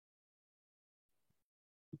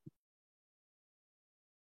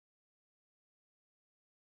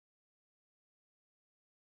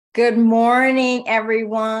Good morning,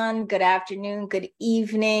 everyone. Good afternoon, good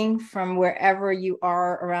evening from wherever you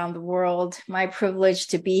are around the world. My privilege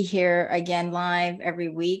to be here again live every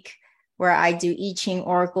week where I do I Ching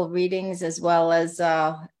Oracle readings as well as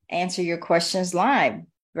answer your questions live.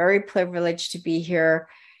 Very privileged to be here.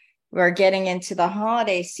 We're getting into the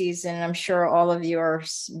holiday season. I'm sure all of you are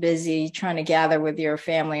busy trying to gather with your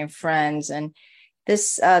family and friends, and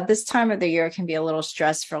this time of the year can be a little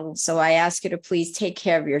stressful. So I ask you to please take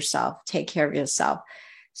care of yourself. Take care of yourself.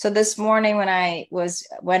 So this morning when I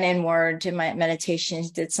went inward in my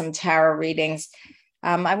meditations, did some tarot readings.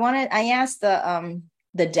 I asked the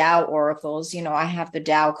Tao oracles. I have the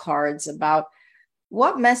Tao cards about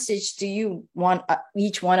what message do you want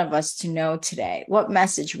each one of us to know today? What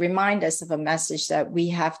message? Remind us of a message that we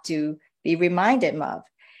have to be reminded of.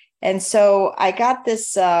 And so I got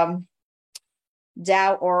this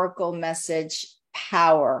Tao Oracle message,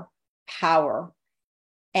 power.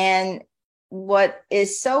 And what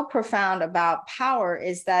is so profound about power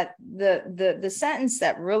is that the sentence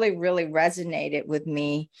that really resonated with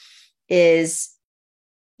me is,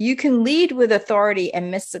 you can lead with authority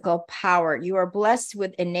and mystical power. You are blessed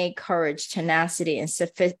with innate courage, tenacity, and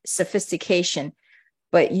sophistication,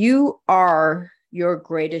 but you are your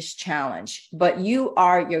greatest challenge.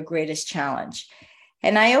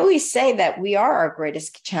 And I always say that we are our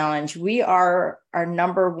greatest challenge. We are our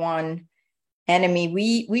number one enemy.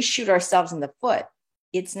 We shoot ourselves in the foot.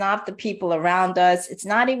 It's not the people around us. It's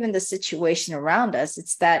not even the situation around us.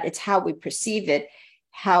 It's how we perceive it,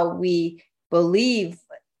 how we believe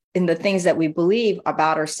in the things that we believe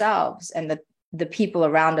about ourselves and the people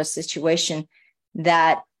around us situation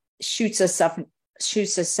that shoots us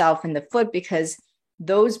in the foot, because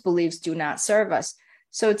those beliefs do not serve us.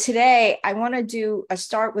 So today I want to do a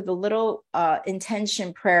start with a little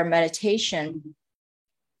intention prayer meditation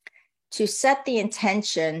to set the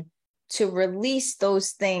intention to release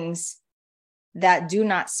those things that do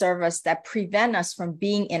not serve us, that prevent us from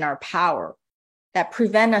being in our power,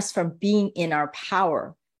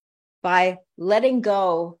 by letting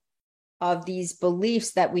go of these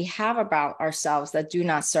beliefs that we have about ourselves that do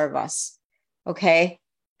not serve us. Okay.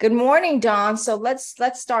 Good morning, Dawn. So let's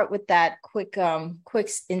start with that quick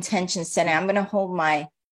intention setting. I'm going to hold my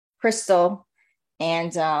crystal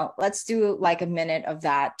and let's do like a minute of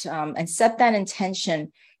that and set that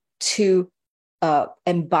intention to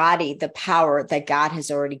embody the power that God has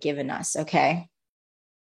already given us. Okay.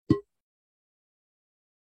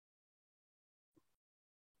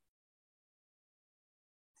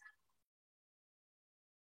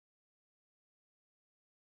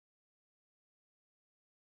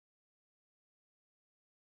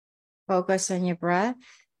 Focus on your breath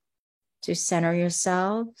to center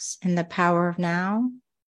yourselves in the power of now.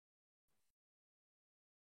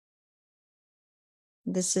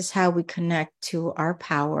 This is how we connect to our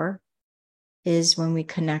power, is when we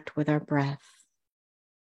connect with our breath.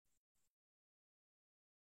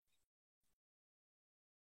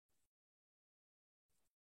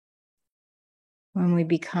 When we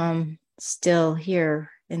become still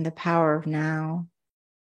here in the power of now,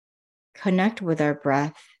 connect with our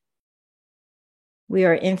breath. We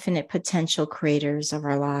are infinite potential creators of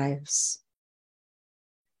our lives.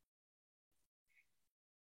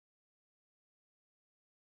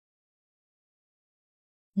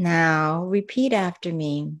 Now, repeat after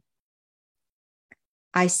me.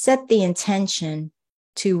 I set the intention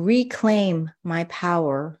to reclaim my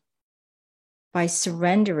power by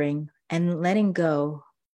surrendering and letting go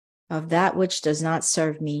of that which does not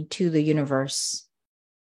serve me to the universe.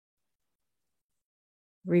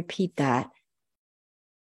 Repeat that.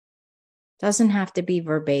 Doesn't have to be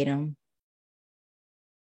verbatim.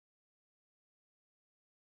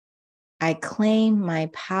 I claim my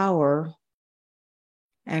power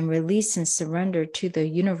and release and surrender to the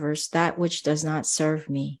universe that which does not serve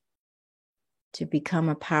me, to become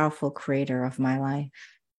a powerful creator of my life.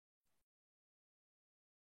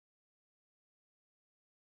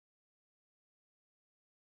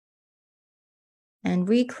 And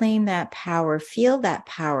reclaim that power, feel that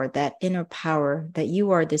power, that inner power, that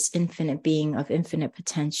you are this infinite being of infinite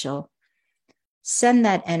potential. Send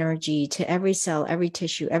that energy to every cell, every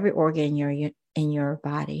tissue, every organ in your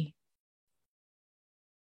body.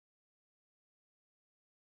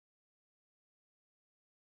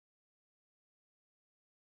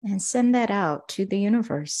 And send that out to the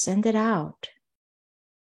universe. Send it out.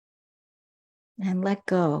 And let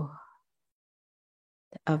go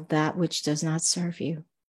of that which does not serve you.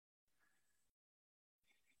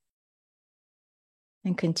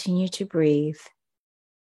 And continue to breathe.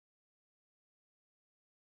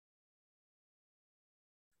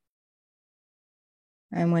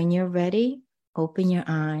 And when you're ready, open your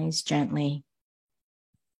eyes gently.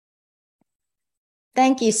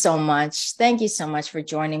 Thank you so much. Thank you so much for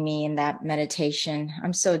joining me in that meditation.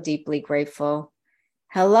 I'm so deeply grateful.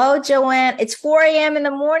 Hello, Joanne. It's 4 a.m. in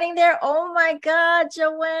the morning there. Oh my God,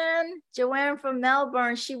 Joanne. Joanne from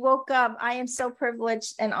Melbourne. She woke up. I am so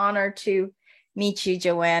privileged and honored to meet you,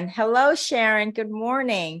 Joanne. Hello, Sharon. Good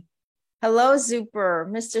morning. Hello, Zuper.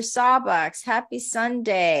 Mr. Sawbucks. Happy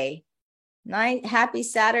Sunday. Happy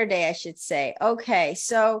Saturday, I should say. Okay,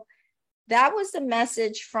 so that was the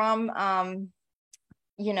message from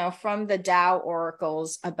from the Tao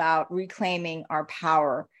oracles about reclaiming our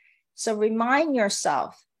power. So remind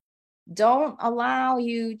yourself, don't allow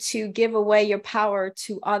you to give away your power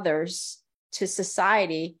to others, to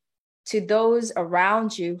society, to those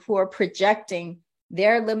around you who are projecting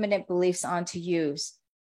their limited beliefs onto you.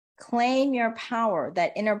 Claim your power,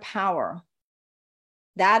 that inner power.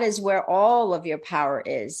 That is where all of your power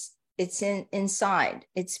is. It's inside.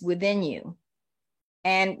 It's within you.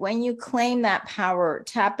 And when you claim that power,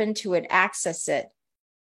 tap into it, access it,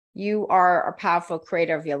 you are a powerful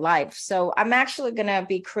creator of your life. So I'm actually going to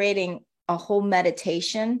be creating a whole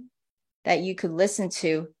meditation that you could listen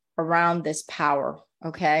to around this power.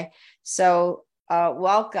 Okay. So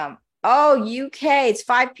welcome. Oh, UK. It's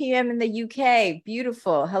 5 p.m. in the UK.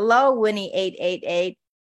 Beautiful. Hello, Winnie 888.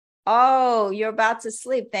 Oh, you're about to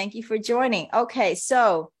sleep. Thank you for joining. Okay.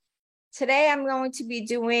 So today I'm going to be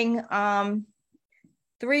doing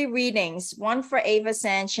 3 readings, one for Ava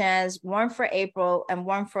Sanchez, one for April, and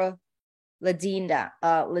one for Ladinda.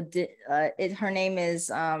 Her name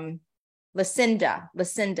is Lucinda.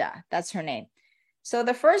 That's her name. So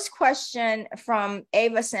the first question from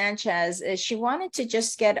Ava Sanchez is she wanted to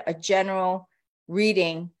just get a general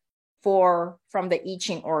reading from the I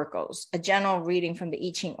Ching oracles, a general reading from the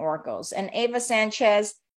I Ching oracles. And Ava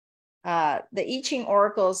Sanchez, the I Ching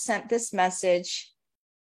oracles sent this message.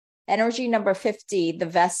 Energy number 50, the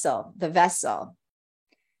vessel. The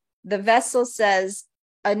vessel says,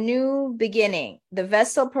 a new beginning. The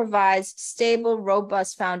vessel provides stable,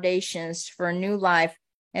 robust foundations for a new life,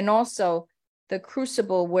 and also the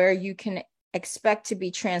crucible where you can expect to be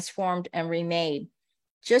transformed and remade.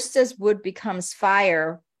 Just as wood becomes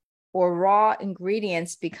fire or raw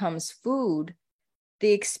ingredients becomes food,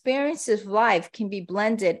 the experience of life can be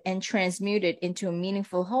blended and transmuted into a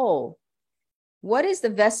meaningful whole. What is the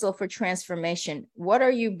vessel for transformation? What are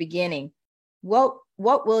you beginning? What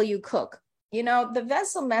will you cook? The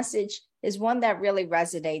vessel message is one that really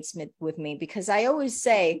resonates with me, because I always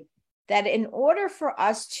say that in order for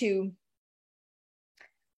us to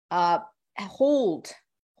hold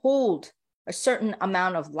a certain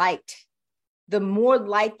amount of light, the more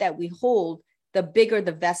light that we hold, the bigger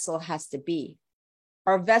the vessel has to be.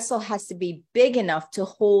 Our vessel has to be big enough to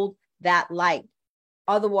hold that light.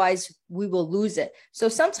 Otherwise, we will lose it. So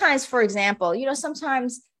sometimes, for example,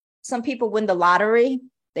 sometimes some people win the lottery,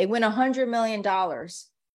 they win $100 million.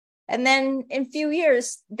 And then in a few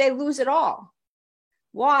years, they lose it all.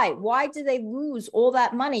 Why? Why do they lose all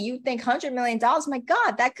that money? You think $100 million, my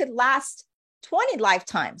God, that could last 20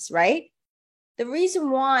 lifetimes, right? The reason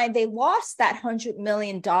why they lost that $100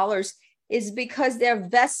 million is because their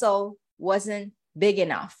vessel wasn't big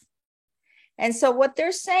enough. And so what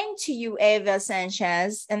they're saying to you, Ava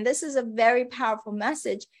Sanchez, and this is a very powerful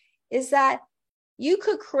message, is that you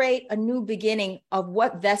could create a new beginning of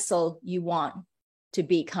what vessel you want to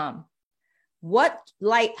become.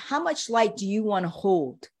 How much light do you want to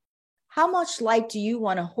hold? How much light do you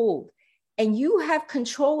want to hold? And you have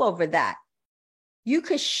control over that. You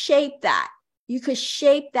could shape that. You could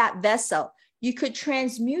shape that vessel. You could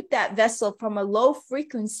transmute that vessel from a low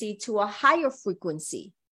frequency to a higher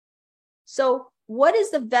frequency. So what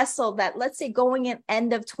is the vessel that, let's say, going in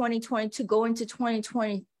end of 2022, going to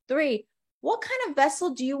 2023, what kind of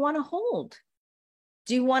vessel do you want to hold?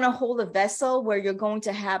 Do you want to hold a vessel where you're going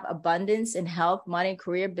to have abundance in health, money,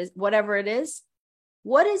 career, business, whatever it is?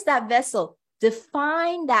 What is that vessel?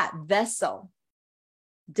 Define that vessel.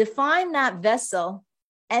 Define that vessel,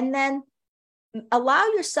 and then allow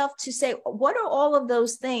yourself to say, what are all of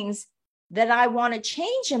those things that I want to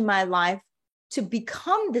change in my life to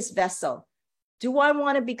become this vessel? Do I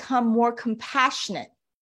want to become more compassionate?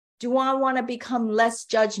 Do I want to become less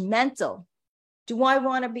judgmental? Do I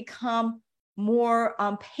want to become more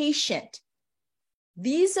patient?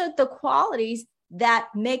 These are the qualities that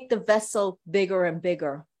make the vessel bigger and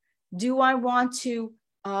bigger. Do I want to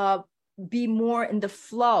be more in the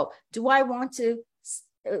flow? Do I want to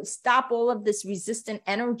stop all of this resistant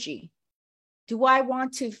energy? Do I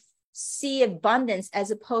want to see abundance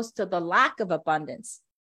as opposed to the lack of abundance?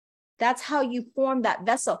 That's how you form that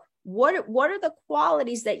vessel. what are the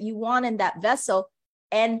qualities that you want in that vessel,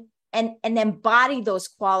 and embody those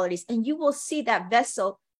qualities, and you will see that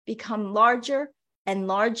vessel become larger and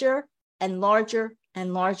larger and larger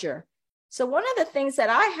and larger. So one of the things that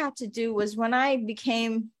I had to do was, when I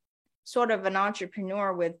became sort of an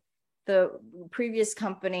entrepreneur with the previous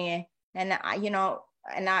company, and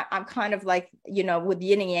I'm kind of like, with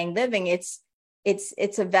Yin and Yang Living, it's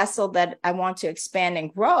a vessel that I want to expand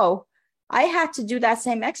and grow. I had to do that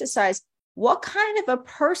same exercise. What kind of a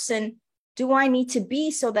person do I need to be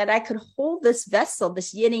so that I could hold this vessel,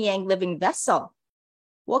 this Yin and Yang Living vessel?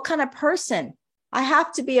 What kind of person? I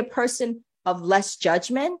have to be a person of less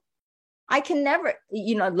judgment. I can never,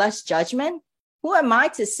 less judgment. Who am I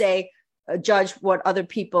to say, judge what other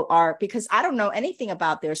people are? Because I don't know anything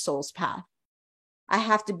about their soul's path. I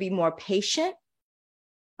have to be more patient.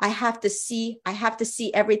 I have to see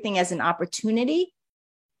everything as an opportunity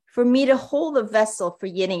for me to hold a vessel for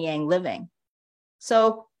Yin and Yang Living.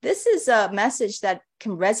 So this is a message that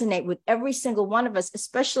can resonate with every single one of us,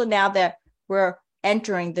 especially now that we're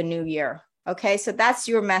entering the new year. Okay, so that's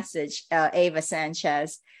your message, Ava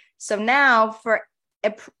Sanchez. So now for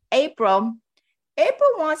April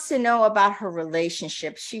wants to know about her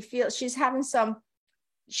relationship. She feels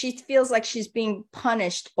like she's being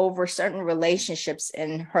punished over certain relationships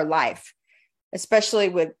in her life, especially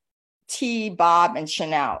with T, Bob, and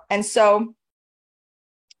Chanel. And so,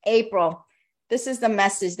 April, this is the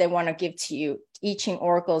message they want to give to you. I Ching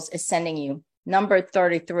Oracles is sending you. Number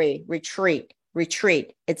 33, retreat.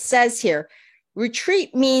 It says here,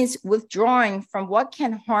 retreat means withdrawing from what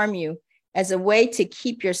can harm you as a way to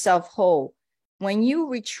keep yourself whole. When you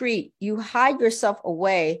retreat, you hide yourself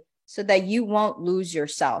away so that you won't lose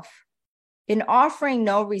yourself. In offering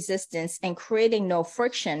no resistance and creating no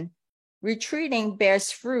friction, retreating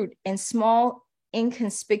bears fruit in small,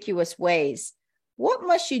 inconspicuous ways. What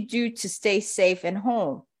must you do to stay safe and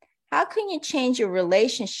whole? How can you change your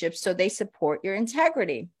relationships so they support your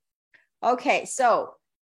integrity? Okay, so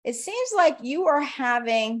it seems like you are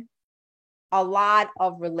having a lot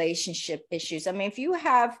of relationship issues. I mean, if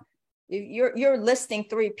you're listing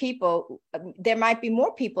 3 people, there might be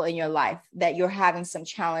more people in your life that you're having some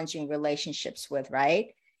challenging relationships with,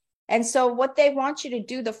 right? And so what they want you to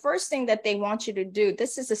do, the first thing that they want you to do,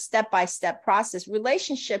 this is a step-by-step process.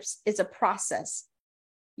 Relationships is a process.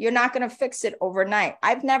 You're not going to fix it overnight.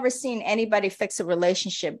 I've never seen anybody fix a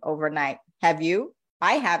relationship overnight. Have you?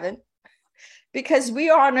 I haven't. Because we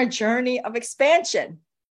are on a journey of expansion.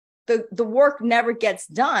 The work never gets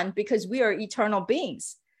done because we are eternal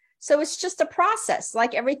beings. So it's just a process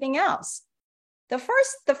like everything else. The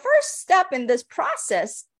first step in this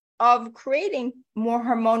process of creating more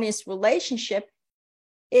harmonious relationship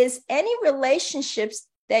is any relationships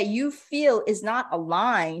that you feel is not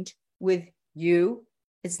aligned with you.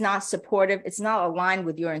 It's not supportive. It's not aligned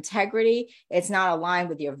with your integrity. It's not aligned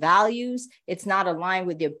with your values. It's not aligned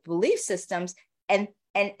with your belief systems. And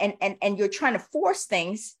you're trying to force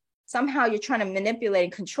things. Somehow you're trying to manipulate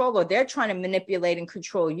and control, or they're trying to manipulate and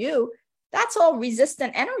control you. That's all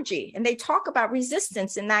resistant energy. And they talk about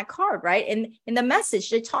resistance in that card, right? In the message,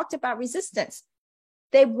 they talked about resistance.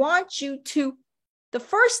 They want you to, the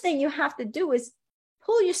first thing you have to do is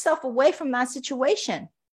pull yourself away from that situation.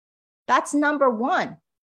 That's number one.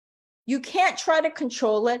 You can't try to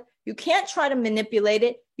control it. You can't try to manipulate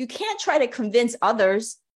it. You can't try to convince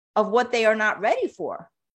others of what they are not ready for.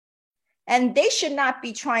 And they should not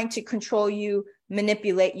be trying to control you,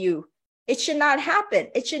 manipulate you. It should not happen.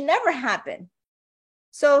 It should never happen.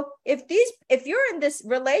 So if you're in this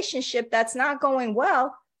relationship that's not going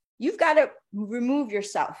well, you've got to remove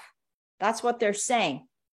yourself. That's what they're saying.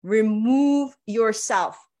 Remove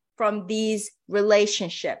yourself from these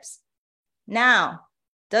relationships. Now,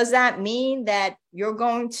 does that mean that you're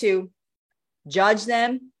going to judge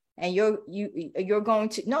them and you're going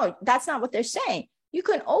to, no, that's not what they're saying. You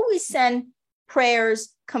can always send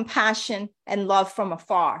prayers, compassion, and love from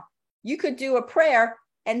afar. You could do a prayer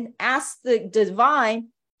and ask the divine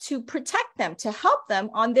to protect them, to help them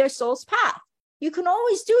on their soul's path. You can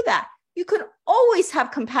always do that. You can always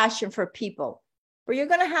have compassion for people, but you're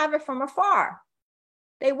going to have it from afar.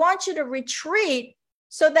 They want you to retreat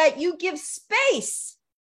so that you give space.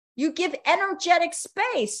 You give energetic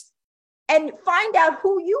space and find out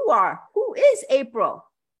who you are. Who is April?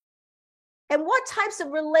 And what types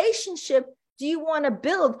of relationship do you want to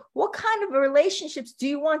build? What kind of relationships do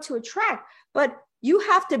you want to attract? But you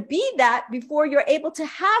have to be that before you're able to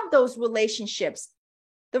have those relationships.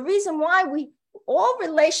 The reason why all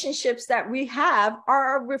relationships that we have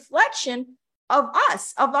are a reflection of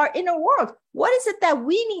us, of our inner world. What is it that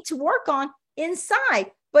we need to work on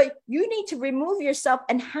inside but you need to remove yourself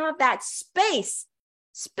and have that space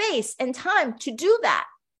and time to do that.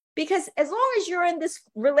 Because as long as you're in this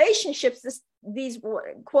relationships, these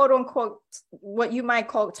quote unquote, what you might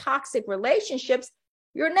call toxic relationships,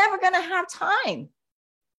 you're never going to have time.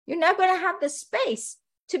 You're never going to have the space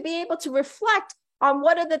to be able to reflect on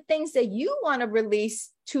what are the things that you want to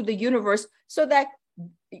release to the universe, so that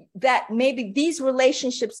maybe these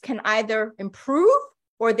relationships can either improve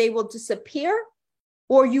or they will disappear,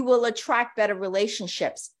 or you will attract better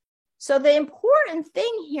relationships. So the important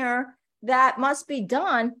thing here that must be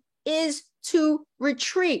done is to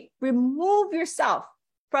retreat, remove yourself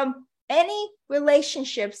from any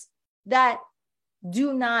relationships that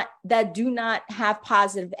do not have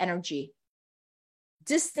positive energy.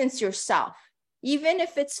 Distance yourself, even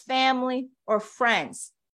if it's family or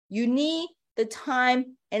friends. You need the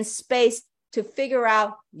time and space to figure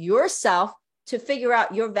out yourself, to figure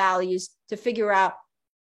out your values, to figure out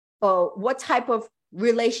what type of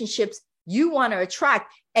relationships you want to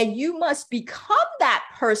attract. And you must become that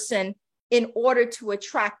person in order to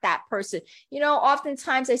attract that person.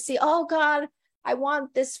 Oftentimes I see, oh God, I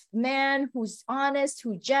want this man who's honest,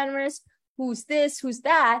 who's generous, who's this, who's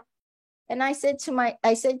that. And I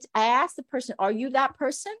asked the person, are you that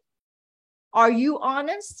person? Are you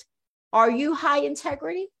honest? Are you high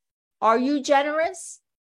integrity? Are you generous?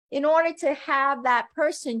 In order to have that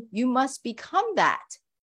person, you must become that.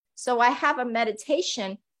 So I have a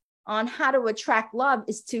meditation on how to attract love,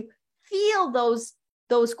 is to feel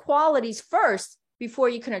those qualities first before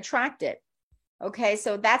you can attract it. Okay,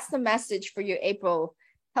 so that's the message for you, April.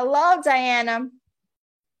 Hello, Diana.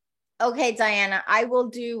 Okay, Diana, I will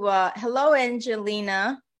do, hello,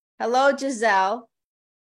 Angelina. Hello, Giselle.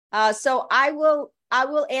 So I will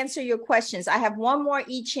answer your questions. I have one more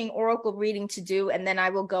I Ching Oracle reading to do, and then I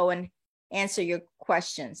will go and answer your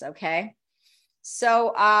questions, okay?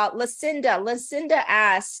 So Lucinda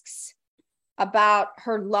asks about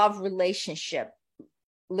her love relationship.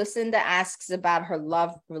 Lucinda asks about her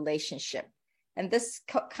love relationship. And this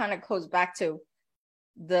kind of goes back to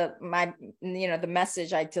the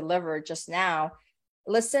message I delivered just now.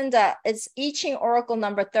 Lucinda, it's I Ching Oracle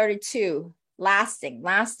number 32, lasting.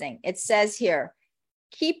 It says here,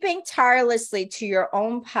 keeping tirelessly to your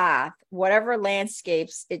own path, whatever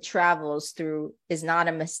landscapes it travels through, is not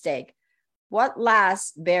a mistake. What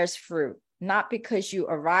lasts bears fruit, not because you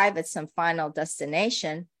arrive at some final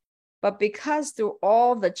destination, but because through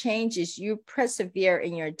all the changes you persevere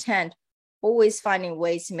in your intent, always finding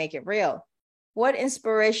ways to make it real. What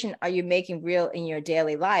inspiration are you making real in your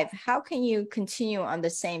daily life? How can you continue on the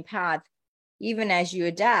same path even as you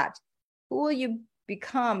adapt? Who will you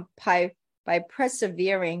become by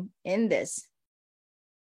persevering in this?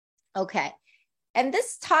 Okay. And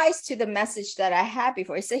this ties to the message that I had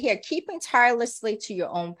before. It said here, keeping tirelessly to your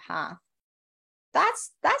own path.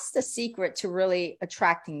 That's the secret to really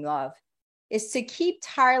attracting love, is to keep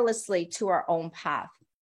tirelessly to our own path.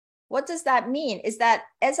 What does that mean? Is that,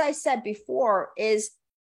 as I said before, is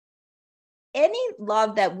any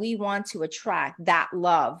love that we want to attract, that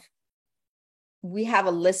love, we have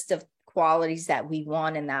a list of qualities that we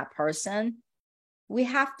want in that person. We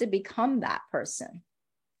have to become that person.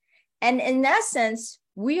 And in essence,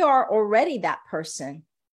 we are already that person,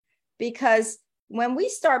 because when we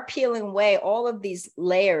start peeling away all of these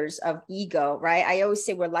layers of ego, right? I always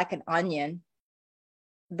say we're like an onion.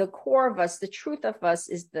 The core of us, the truth of us,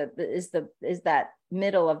 is that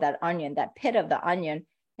middle of that onion, that pit of the onion.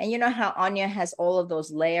 And you know how onion has all of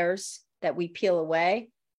those layers that we peel away?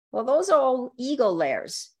 Well, those are all ego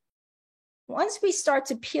layers. Once we start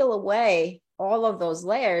to peel away all of those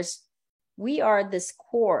layers, we are this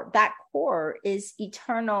core. That core is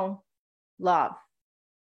eternal love.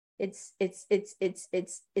 It's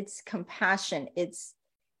compassion.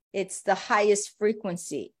 It's the highest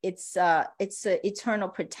frequency. It's eternal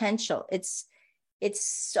potential. It's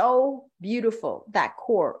so beautiful, that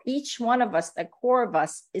core. Each one of us, the core of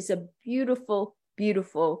us, is a beautiful,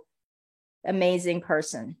 beautiful, amazing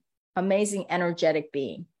person, amazing energetic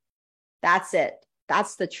being. That's it.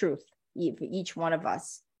 That's the truth for each one of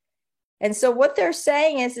us. And so what they're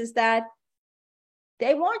saying is that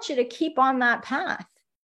they want you to keep on that path.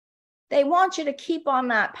 They want you to keep on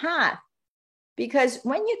that path, because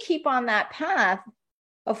when you keep on that path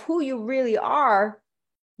of who you really are,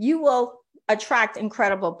 you will attract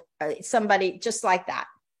incredible somebody just like that,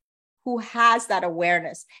 who has that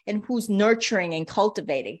awareness and who's nurturing and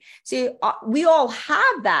cultivating. See, we all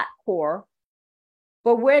have that core,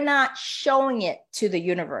 but we're not showing it to the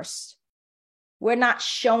universe. We're not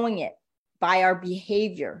showing it by our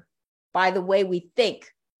behavior, by the way we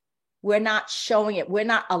think. We're not showing it. We're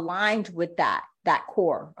not aligned with that. that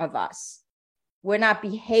core of us. We're not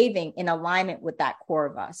behaving in alignment with that core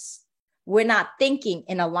of us. We're not thinking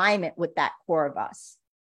in alignment with that core of us.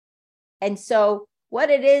 And so what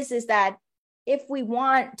it is that if we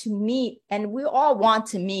want to meet, and we all want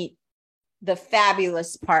to meet the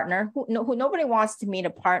fabulous partner, who nobody wants to meet a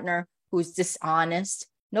partner who's dishonest.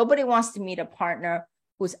 Nobody wants to meet a partner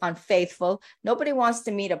who's unfaithful. Nobody wants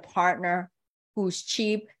to meet a partner who's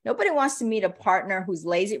cheap. Nobody wants to meet a partner who's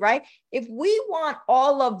lazy, right? If we want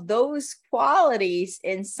all of those qualities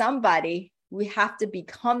in somebody, we have to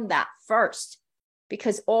become that first,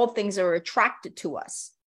 because all things are attracted to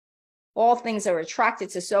us. All things are attracted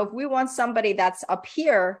to. So if we want somebody that's up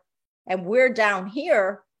here and we're down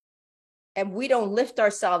here and we don't lift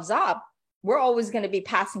ourselves up, we're always going to be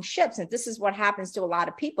passing ships. And this is what happens to a lot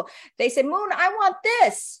of people. They say, Moon, I want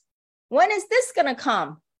this. When is this going to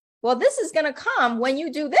come? Well, this is going to come when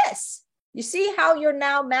you do this. You see how you're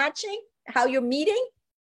now matching, how you're meeting?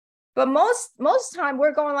 But most time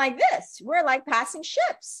we're going like this. We're like passing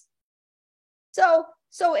ships. So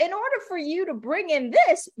in order for you to bring in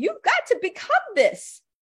this, you've got to become this.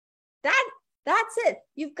 That's it.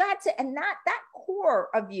 You've got to, and that core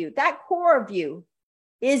of you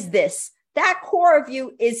is this. That core of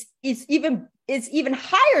you is even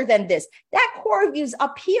higher than this. That core of you is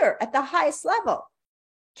up here at the highest level.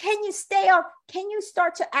 Can you stay up? Can you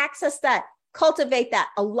start to access that, cultivate that,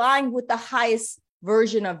 align with the highest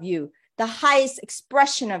version of you, the highest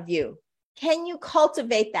expression of you? Can you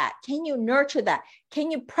cultivate that? Can you nurture that?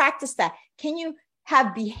 Can you practice that? Can you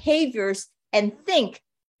have behaviors and think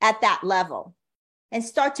at that level and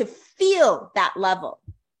start to feel that level?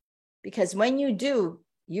 Because when you do,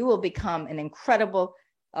 you will become an incredible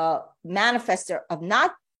manifester of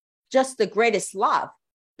not just the greatest love,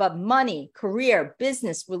 but money, career,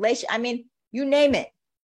 business, relation. I mean, you name it.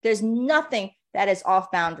 There's nothing that is off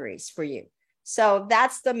boundaries for you. So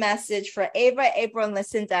that's the message for Ava, April, and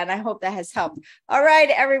Lucinda, and I hope that has helped. All right,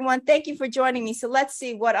 everyone, thank you for joining me. So let's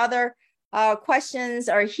see what other questions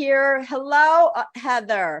are here. Hello,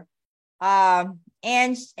 Heather,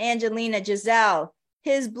 Angelina, Giselle,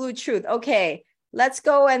 His Blue Truth. Okay, let's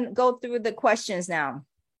go through the questions now.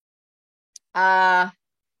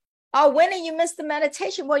 Winnie, you missed the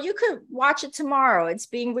meditation. Well, you could watch it tomorrow. It's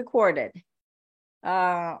being recorded.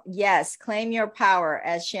 Yes, claim your power,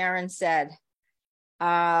 as Sharon said.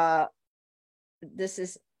 I'm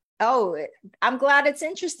glad it's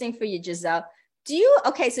interesting for you, Giselle.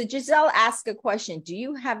 So Giselle asked a question. Do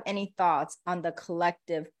you have any thoughts on the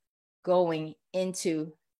collective going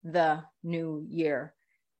into the new year?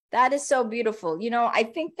 That is so beautiful. You know, I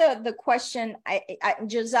think the question,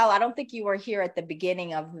 Giselle, I don't think you were here at the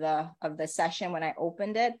beginning of the session when I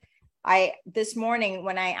opened it. This morning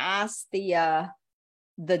when I asked the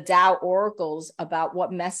Tao oracles about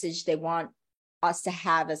what message they want us to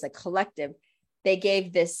have as a collective, they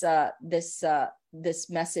gave this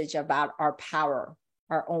message about our power,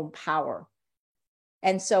 our own power.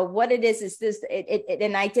 And so what it is this,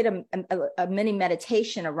 and I did a mini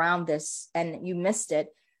meditation around this, and you missed it.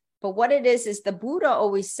 But what it is the Buddha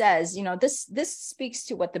always says, you know, this speaks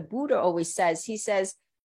to what the Buddha always says. He says,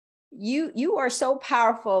 you are so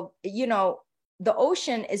powerful. You know, the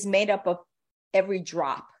ocean is made up of every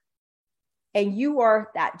drop, and you are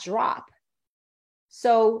that drop.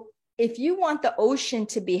 So if you want the ocean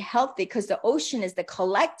to be healthy, because the ocean is the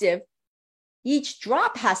collective, each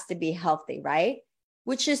drop has to be healthy, right?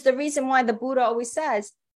 Which is the reason why the Buddha always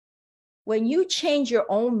says, when you change your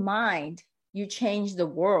own mind, you change the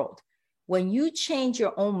world. When you change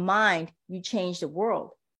your own mind, you change the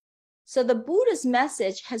world. So the Buddha's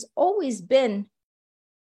message has always been,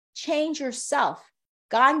 change yourself.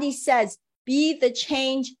 Gandhi says, be the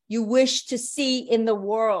change you wish to see in the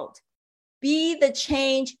world. Be the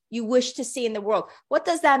change you wish to see in the world. What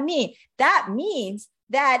does that mean? That means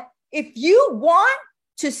that if you want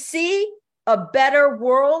to see a better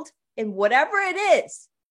world in whatever it is,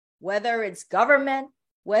 whether it's government,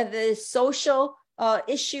 whether it's social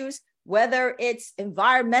issues, whether it's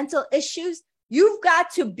environmental issues, you've got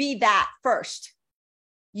to be that first.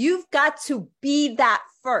 You've got to be that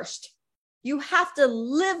first. You have to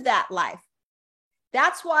live that life.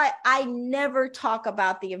 That's why I never talk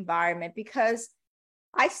about the environment, because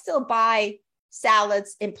I still buy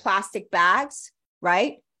salads in plastic bags,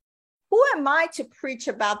 right? Who am I to preach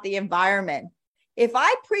about the environment? If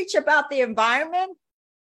I preach about the environment,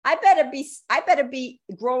 I better be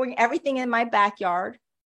growing everything in my backyard.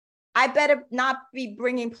 I better not be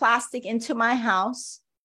bringing plastic into my house,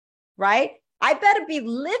 right? I better be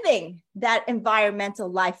living that environmental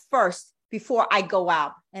life first before I go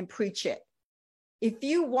out and preach it. If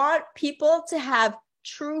you want people to have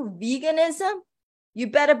true veganism, You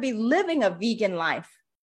better be living a vegan life,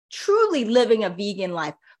 truly living a vegan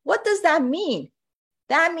life. What does that mean?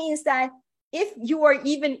 That means that if you are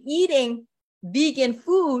even eating vegan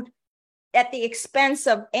food at the expense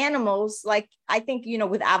of animals, like I think,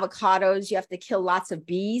 with avocados, you have to kill lots of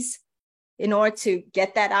bees in order to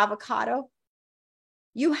get that avocado.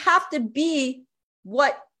 You have to be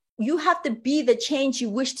the change you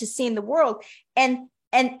wish to see in the world. And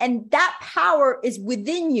that power is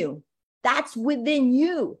within you. That's within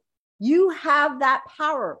you. You have that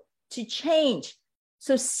power to change.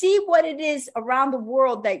 So see what it is around the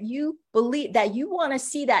world that you believe that you want to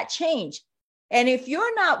see that change. And if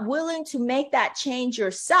you're not willing to make that change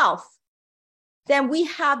yourself, then we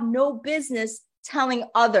have no business telling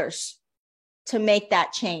others to make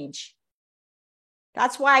that change.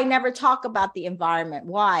 That's why I never talk about the environment.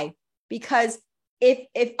 Why? Because if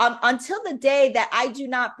until the day that I do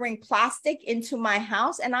not bring plastic into my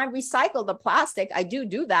house, and I recycle the plastic, I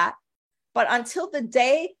do that. But until the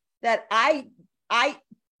day that I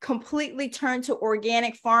completely turn to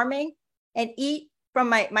organic farming and eat from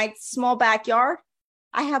my small backyard,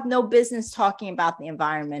 I have no business talking about the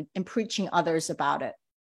environment and preaching others about it.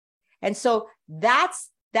 And so that's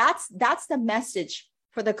the message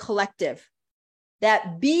for the collective,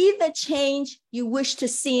 that be the change you wish to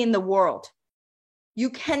see in the world. You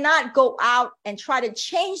cannot go out and try to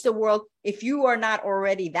change the world if you are not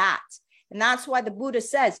already that. And that's why the Buddha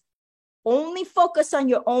says, only focus on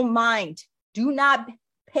your own mind. Do not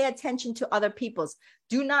pay attention to other people's.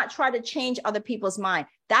 Do not try to change other people's mind.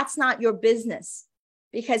 That's not your business.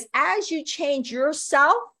 Because as you change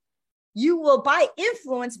yourself, you will, by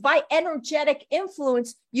energetic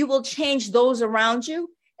influence, you will change those around you.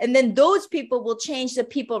 And then those people will change the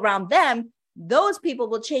people around them. Those people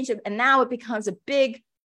will change them. And now it becomes a big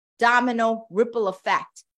domino ripple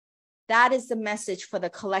effect. That is the message for the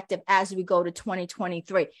collective as we go to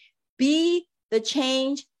 2023. Be the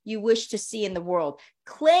change you wish to see in the world.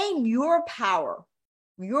 Claim your power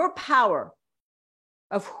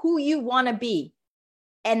of who you want to be,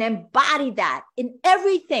 and embody that in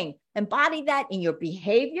everything. Embody that in your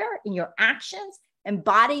behavior, in your actions,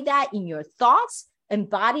 embody that in your thoughts,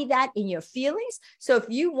 embody that in your feelings. So if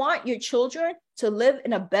you want your children to live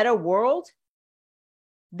in a better world,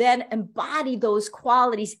 then embody those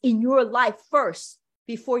qualities in your life first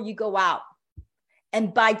before you go out.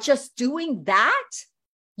 And by just doing that,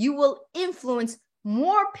 you will influence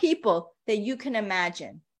more people than you can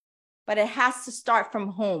imagine. But it has to start from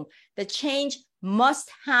home. The change must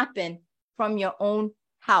happen from your own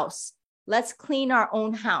house. Let's clean our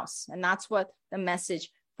own house. And that's what the message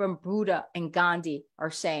from Buddha and Gandhi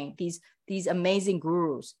are saying, these amazing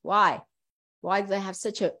gurus. Why? Why do they have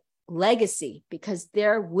such a legacy? Because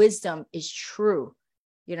their gisdom is true.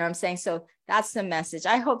 You know what I'm saying? So that's the message.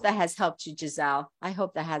 I hope that has helped you, Giselle. I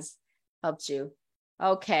hope that has helped you.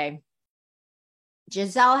 Okay.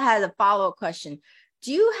 Giselle has a follow-up question.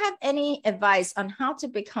 Do you have any advice on how to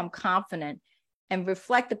become confident and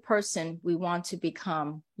reflect the person we want to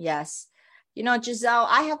become? Yes. You know, Giselle,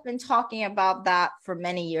 I have been talking about that for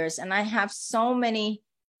many years, and I have so many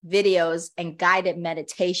videos and guided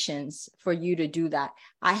meditations for you to do that.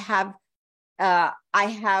 I have,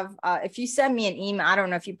 if you send me an email, I don't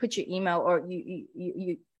know if you put your email or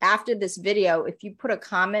you after this video, if you put a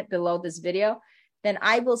comment below this video, then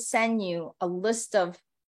I will send you a list of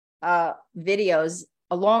videos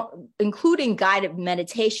including guided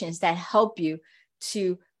meditations that help you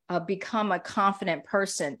to become a confident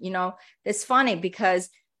person. You know, it's funny because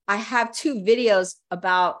I have 2 videos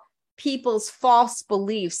about people's false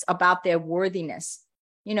beliefs about their worthiness.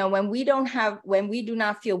 You know, when we do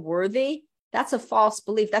not feel worthy, that's a false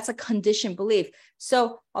belief. That's a conditioned belief.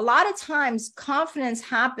 So a lot of times confidence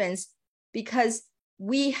happens because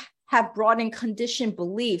we have brought in conditioned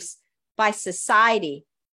beliefs by society,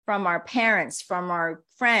 from our parents, from our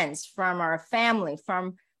friends, from our family,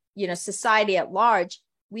 from, society at large.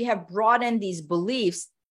 We have brought in these beliefs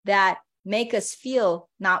that make us feel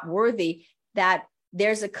not worthy, that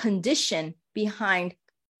there's a condition behind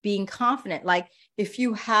being confident. Like if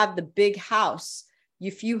you have the big house,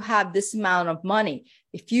 if you have this amount of money,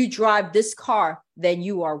 if you drive this car, then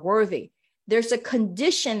you are worthy. There's a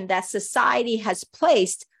condition that society has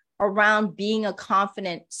placed around being a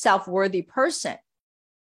confident, self-worthy person.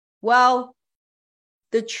 Well,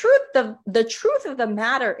 the truth of the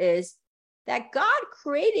matter is that God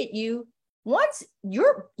created you once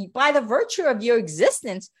by the virtue of your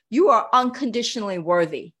existence, you are unconditionally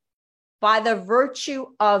worthy. By the virtue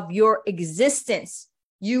of your existence,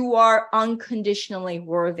 you are unconditionally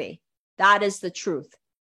worthy. That is the truth.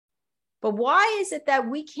 But why is it that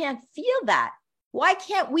we can't feel that? Why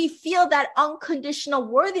can't we feel that unconditional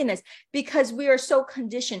worthiness? Because we are so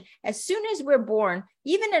conditioned. As soon as we're born,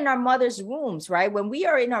 even in our mother's wombs, right? When we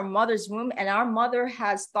are in our mother's womb and our mother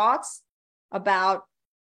has thoughts about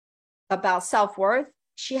self-worth,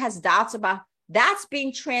 she has doubts about, that's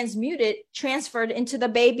being transferred into the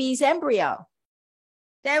baby's embryo.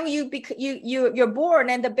 Then you're born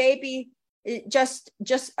and the baby the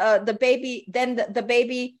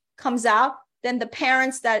baby comes out. Then the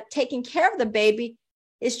parents that are taking care of the baby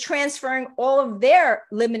is transferring all of their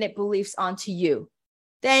limited beliefs onto you.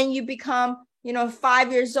 Then you become,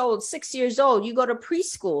 5 years old, 6 years old, you go to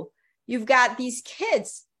preschool. You've got these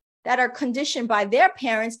kids that are conditioned by their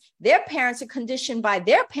parents are conditioned by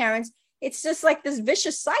their parents. It's just like this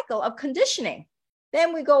vicious cycle of conditioning.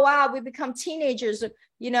 Then we go out, we become teenagers,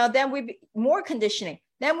 then more conditioning.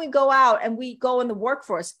 Then we go out and we go in the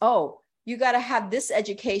workforce. Oh, you got to have this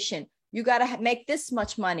education. You got to make this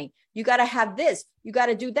much money. You got to have this. You got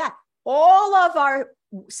to do that. All of our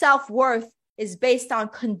self-worth is based on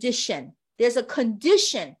condition. There's a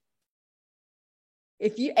condition.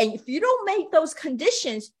 If you don't make those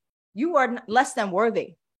conditions, you are less than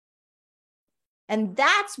worthy. And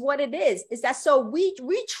that's what it is that so we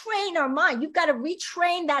retrain our mind. You've got to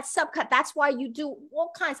retrain that subconscious. That's why you do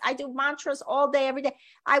all kinds. I do mantras all day, every day.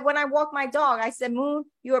 When I walk my dog, I said, Moon,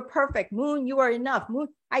 you are perfect. Moon, you are enough. Moon,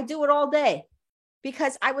 I do it all day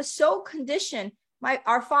because I was so conditioned.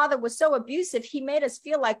 Our father was so abusive. He made us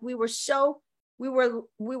feel like we were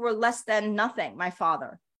less than nothing, my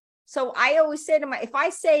father. So I always say if I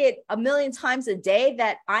say it a million times a day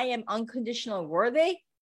that I am unconditionally worthy,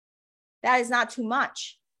 that is not too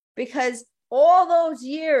much, because all those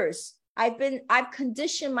years I've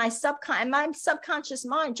conditioned my subconscious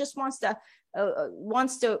mind just wants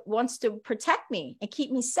to protect me and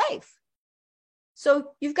keep me safe.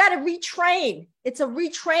 So you've got to retrain. It's a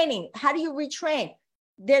retraining. How do you retrain?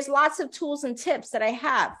 There's lots of tools and tips that I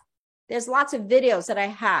have. There's lots of videos that I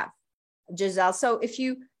have, Giselle. So if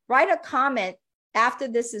you write a comment after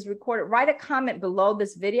this is recorded, write a comment below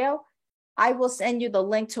this video. I will send you the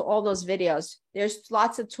link to all those videos. There's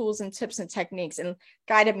lots of tools and tips and techniques and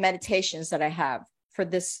guided meditations that I have for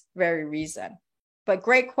this very reason. But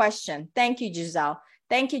great question. Thank you, Giselle.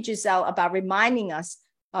 Thank you, Giselle, about reminding us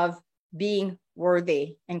of being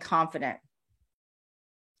worthy and confident.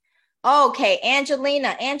 Okay,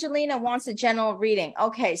 Angelina. Angelina wants a general reading.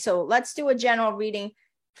 Okay, so let's do a general reading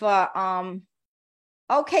for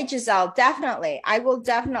okay, Giselle, definitely. I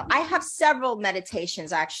have several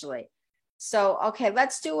meditations actually. So, okay,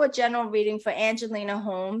 let's do a general reading for Angelina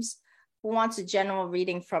Holmes, who wants a general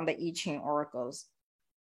reading from the I Ching oracles.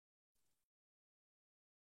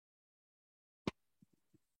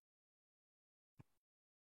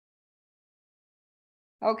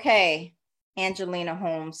 Okay, Angelina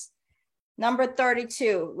Holmes. Number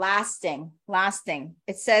 32, lasting.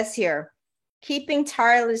 It says here, keeping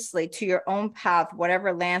tirelessly to your own path,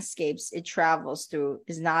 whatever landscapes it travels through,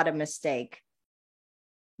 is not a mistake.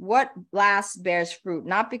 What lasts bears fruit,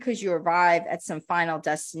 not because you arrive at some final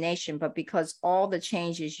destination, but because all the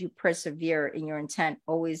changes you persevere in your intent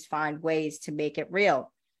always find ways to make it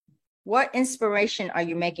real. What inspiration are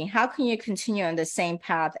you making? How can you continue on the same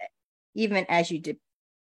path even as you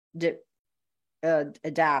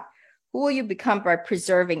adapt? Who will you become by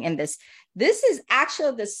persevering in this? This is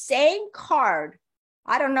actually the same card.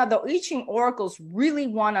 I don't know. The I Ching oracles really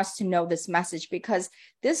want us to know this message, because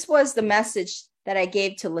this was the message that I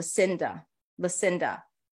gave to Lucinda.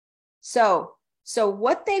 So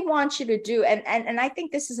what they want you to do, and I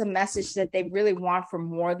think this is a message that they really want for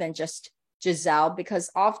more than just Giselle, because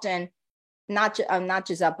often, not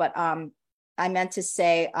Giselle, but I meant to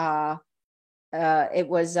say it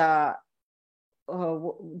was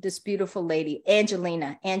this beautiful lady,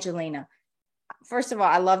 Angelina. First of all,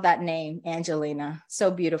 I love that name, Angelina. So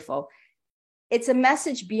beautiful. It's a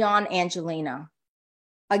message beyond Angelina.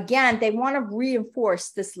 Again, they want to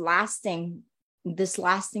reinforce this lasting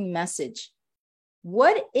message.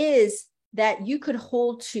 What is that you could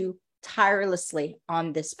hold to tirelessly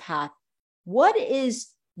on this path? What is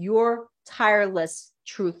your tireless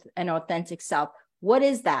truth and authentic self? What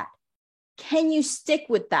is that? Can you stick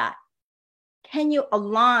with that? Can you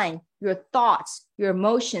align your thoughts, your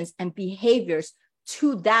emotions, and behaviors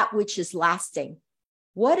to that which is lasting?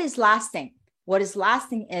 What is lasting? What is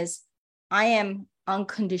lasting is, I am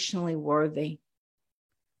unconditionally worthy.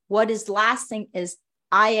 What is lasting is,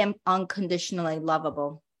 I am unconditionally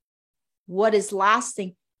lovable. What is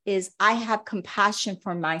lasting is, I have compassion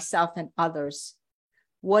for myself and others.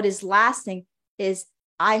 What is lasting is,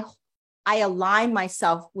 I align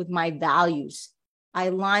myself with my values. I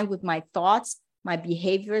align with my thoughts, my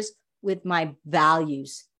behaviors, with my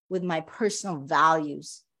values, with my personal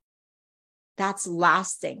values. That's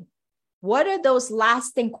lasting. What are those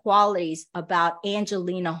lasting qualities about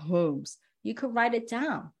Angelina Holmes? You could write it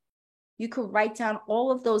down. You could write down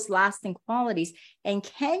all of those lasting qualities. And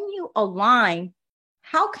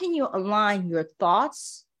how can you align your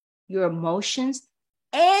thoughts, your emotions,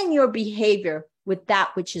 and your behavior with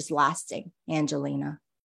that which is lasting, Angelina?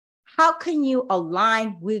 How can you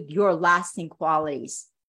align with your lasting qualities?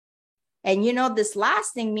 And this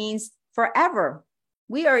lasting means forever.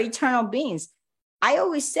 We are eternal beings. I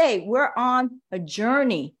always say we're on a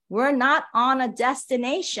journey. We're not on a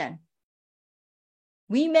destination.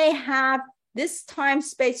 We may have this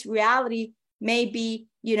time-space reality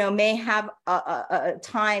may have a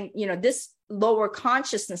time, this lower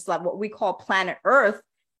consciousness level, what we call planet Earth,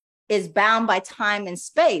 is bound by time and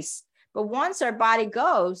space. But once our body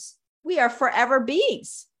goes, we are forever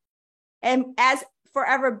beings. And as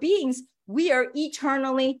forever beings, we are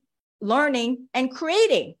eternally learning and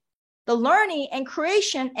creating. The learning and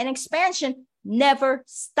creation and expansion never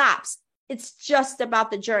stops. It's just about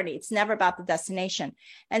the journey. It's never about the destination.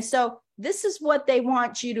 And so this is what they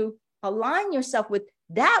want you to align yourself with,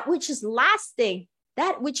 that which is lasting,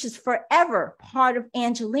 that which is forever part of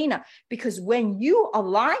Angelina. Because when you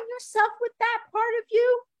align yourself with that part of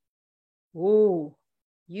you,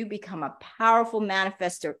 you become a powerful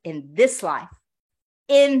manifester in this life.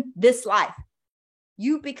 In this life,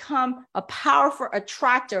 you become a powerful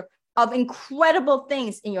attractor of incredible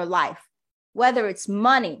things in your life, whether it's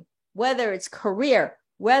money, whether it's career,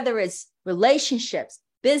 whether it's relationships,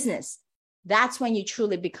 business. That's when you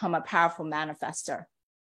truly become a powerful manifester,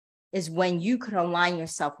 is when you can align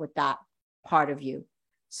yourself with that part of you.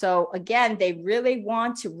 So again, they really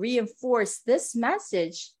want to reinforce this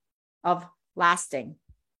message of lasting.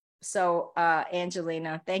 So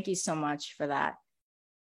Angelina, thank you so much for that.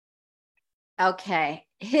 Okay,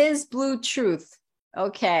 His Blue Truth.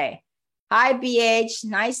 Okay. Hi, BH.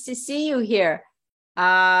 Nice to see you here.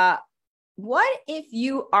 What if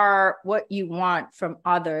you are what you want from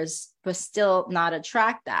others, but still not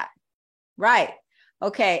attract that? Right.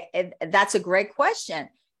 Okay. That's a great question.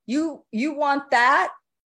 You want that.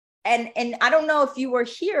 And I don't know if you were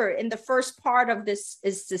here in the first part of this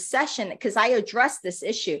session, because I addressed this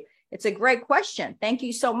issue. It's a great question. Thank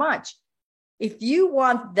you so much. If you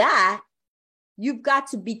want that, you've got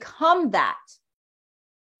to become that.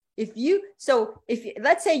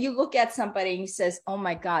 Let's say you look at somebody and he says, oh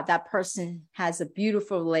my God, that person has a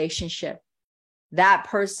beautiful relationship. That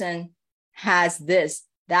person has this,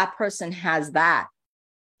 that person has that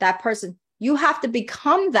person, you have to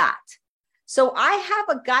become that. So I have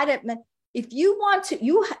a guided, if you want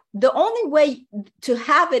to, the only way to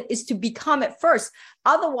have it is to become it first.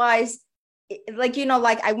 Otherwise, like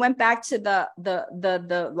I went back to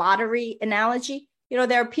the lottery analogy.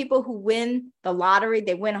 There are people who win the lottery,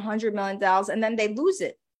 they win $100 million and then they lose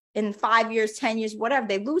it in 5 years, 10 years, whatever,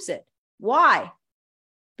 they lose it. Why?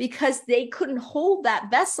 Because they couldn't hold that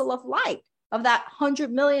vessel of light of that $100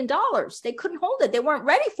 million. They couldn't hold it. They weren't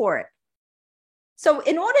ready for it. So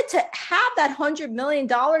in order to have that $100 million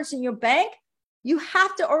in your bank, you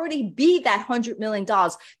have to already be that $100 million.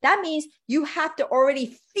 That means you have to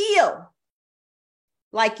already feel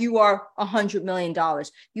like you are $100 million.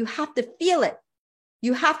 You have to feel it.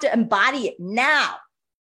 You have to embody it now.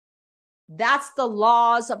 That's the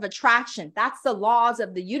laws of attraction. That's the laws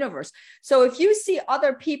of the universe. So if you see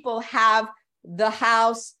other people have the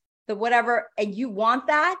house, the whatever, and you want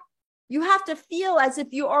that, you have to feel as if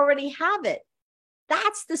you already have it.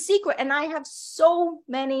 That's the secret. And I have so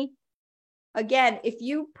many. Again, if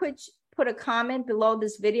you put a comment below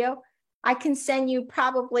this video, I can send you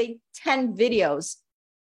probably 10 videos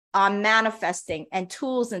on manifesting and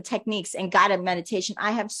tools and techniques and guided meditation.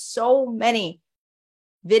 I have so many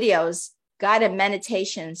videos, guided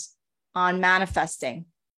meditations on manifesting.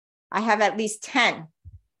 I have at least 10.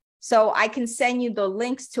 So I can send you the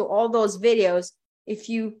links to all those videos if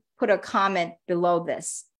you put a comment below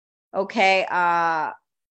this. Okay.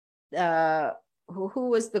 Who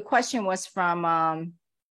was the question was from,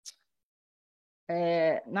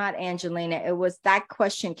 not Angelina. It was, that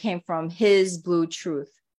question came from His Blue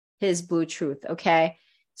Truth. His Blue Truth. Okay.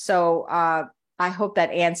 So I hope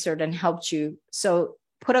that answered and helped you. So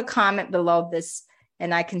put a comment below this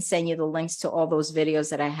and I can send you the links to all those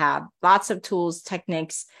videos that I have. Lots of tools,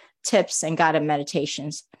 techniques, tips, and guided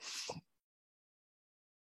meditations.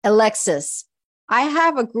 Alexis, I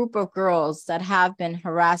have a group of girls that have been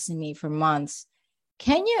harassing me for months.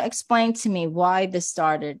 Can you explain to me why this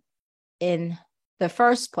started in the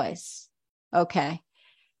first place? Okay.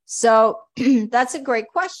 So that's a great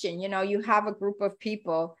question. You have a group of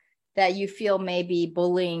people that you feel may be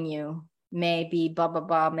bullying you, maybe blah, blah,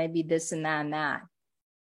 blah, maybe this and that and that.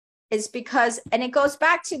 It's because, and it goes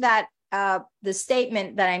back to that, the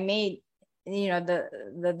statement that I made, you know,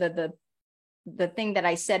 the thing that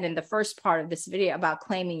I said in the first part of this video about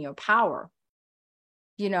claiming your power.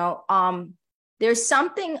 You know, there's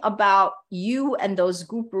something about you and those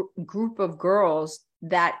group of girls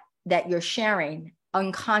that you're sharing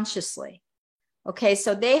unconsciously. Okay,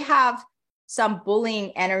 so they have some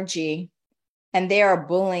bullying energy and they are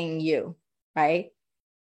bullying you, right?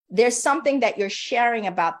 There's something that you're sharing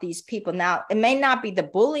about these people. Now, it may not be the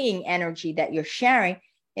bullying energy that you're sharing.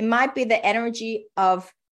 It might be the energy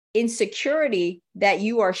of insecurity that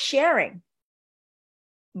you are sharing.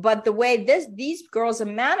 But the way these girls are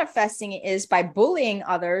manifesting it is by bullying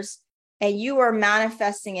others, and you are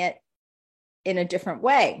manifesting it in a different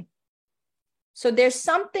way. So there's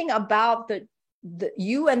something about the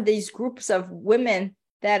you and these groups of women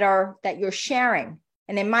that you're sharing,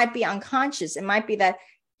 and it might be unconscious. It might be that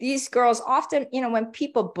these girls often, you know, when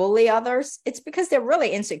people bully others, it's because they're really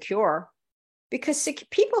insecure. Because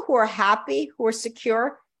people who are happy, who are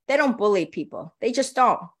secure, they don't bully people. They just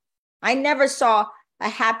don't. I never saw a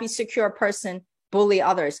happy, secure person bully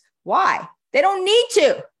others. Why? They don't need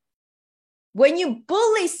to. When you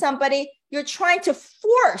bully somebody, you're trying to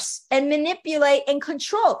force and manipulate and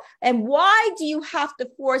control. And why do you have to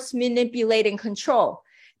force, manipulate, and control?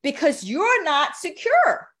 Because you're not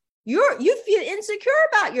secure. You feel insecure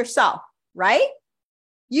about yourself, right?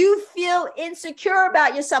 You feel insecure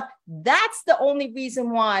about yourself. That's the only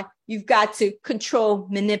reason why you've got to control,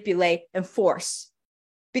 manipulate, and force.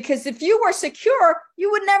 Because if you were secure,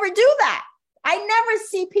 you would never do that. I never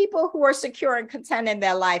see people who are secure and content in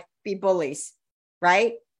their life be bullies,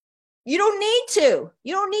 right? You don't need to.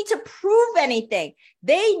 You don't need to prove anything.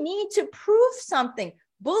 They need to prove something.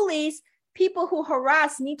 Bullies, people who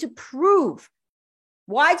harass, need to prove.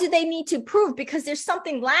 Why do they need to prove? Because there's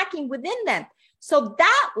something lacking within them. So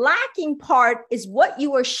that lacking part is what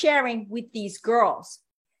you are sharing with these girls.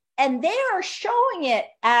 And they are showing it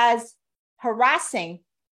as harassing,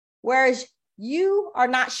 whereas you are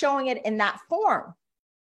not showing it in that form.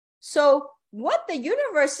 So what the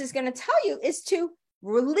universe is going to tell you is to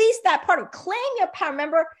release that part of claim your power.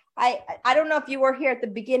 Remember, I don't know if you were here at the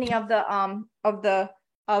beginning of the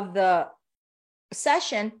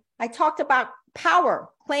session. I talked about power.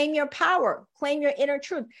 Claim your power. Claim your inner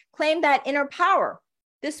truth. Claim that inner power.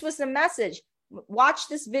 This was the message. Watch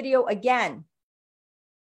this video again.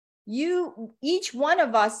 Each one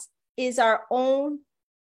of us is our own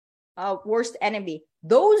worst enemy.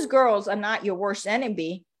 Those girls are not your worst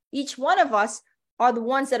enemy. Each one of us are the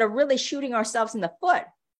ones that are really shooting ourselves in the foot.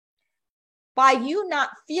 By you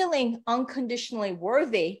not feeling unconditionally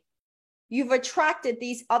worthy, you've attracted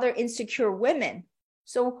these other insecure women.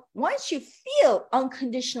 So once you feel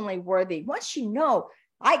unconditionally worthy, once you know,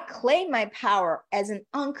 I claim my power as an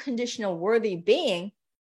unconditional worthy being,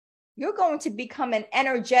 you're going to become an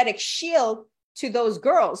energetic shield to those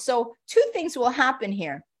girls. So two things will happen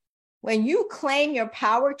here. When you claim your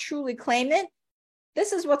power, truly claim it,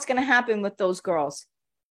 this is what's going to happen with those girls.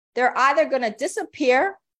 They're either going to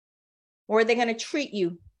disappear or they're going to treat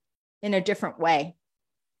you in a different way.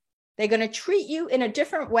 They're going to treat you in a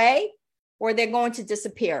different way or they're going to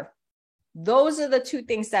disappear. Those are the two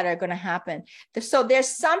things that are going to happen. So there's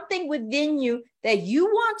something within you that you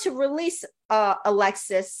want to release,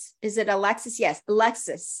 Alexis. Is it Alexis? Yes,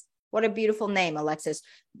 Alexis. What a beautiful name, Alexis.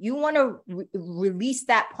 You want to release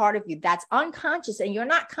that part of you that's unconscious and you're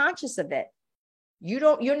not conscious of it.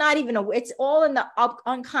 You're not even aware. It's all in the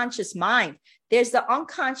unconscious mind. There's the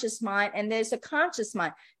unconscious mind and there's the conscious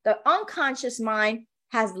mind. The unconscious mind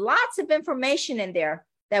has lots of information in there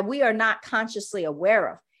that we are not consciously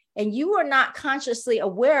aware of. And you are not consciously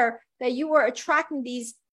aware that you are attracting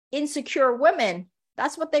these insecure women.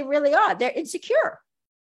 That's what they really are. They're insecure.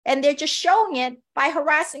 And they're just showing it by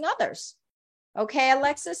harassing others. Okay,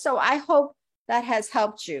 Alexis? So I hope that has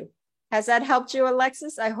helped you. Has that helped you,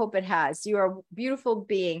 Alexis? I hope it has. You are a beautiful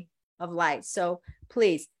being of light. So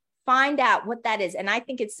please find out what that is. And I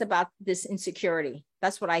think it's about this insecurity.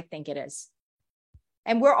 That's what I think it is.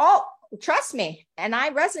 And we're all, trust me, and I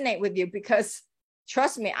resonate with you because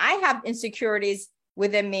trust me, I have insecurities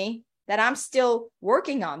within me that I'm still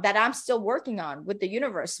working on, with the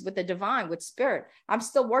universe, with the divine, with spirit. I'm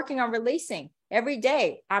still working on releasing. Every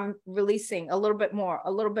day I'm releasing a little bit more,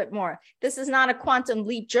 a little bit more. This is not a quantum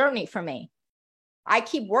leap journey for me. I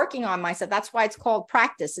keep working on myself. That's why it's called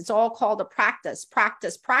practice. It's all called a practice,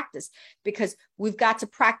 because we've got to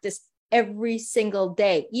practice every single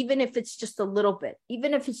day, even if it's just a little bit,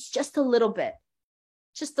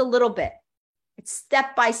 just a little bit. It's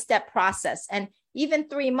step-by-step process. And even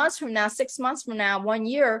 3 months from now, 6 months from now, 1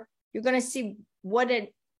 year, you're going to see what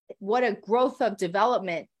a growth of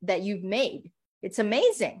development that you've made. It's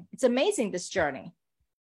amazing. It's amazing, this journey.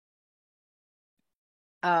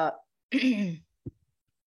 Okay,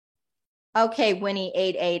 Winnie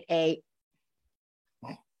 888.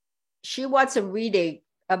 She wants a reading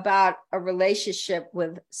about a relationship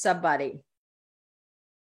with somebody.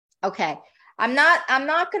 Okay. I'm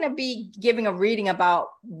not going to be giving a reading about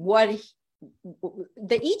what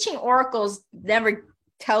the I Ching oracles never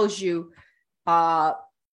tells you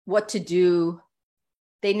what to do.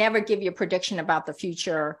 They never give you a prediction about the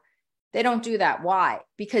future. They don't do that. Why?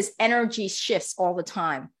 Because energy shifts all the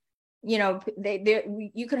time. You know,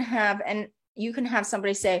 you can have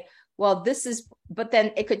somebody say, well, this is, but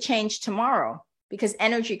then it could change tomorrow because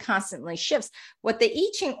energy constantly shifts. What the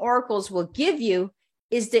I Ching oracles will give you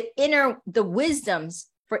is the wisdoms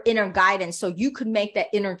for inner guidance. So you could make that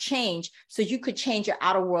inner change. So you could change your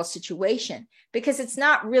outer world situation, because it's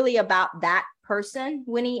not really about that person,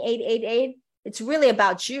 Winnie 888. It's really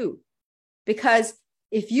about you. Because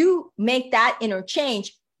if you make that inner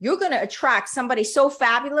change, you're going to attract somebody so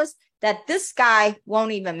fabulous that this guy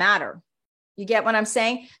won't even matter. You get what I'm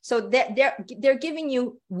saying? So they're giving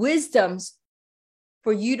you wisdoms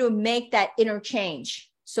for you to make that inner change.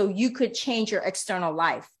 So you could change your external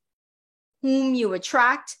life, whom you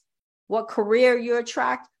attract, what career you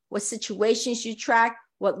attract, what situations you attract,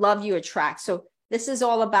 what love you attract. So this is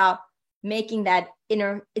all about making that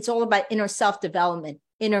it's all about inner self-development,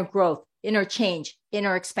 inner growth, inner change,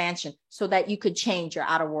 inner expansion, so that you could change your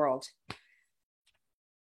outer world.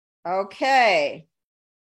 Okay.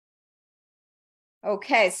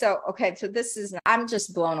 So this is, I'm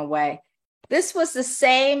just blown away. This was the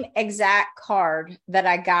same exact card that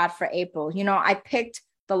I got for April. You know, I picked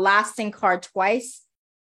the lasting card twice.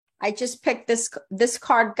 I just picked this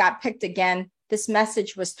card got picked again. This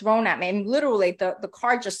message was thrown at me, and literally the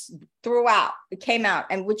card just came out,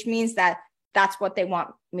 and which means that that's what they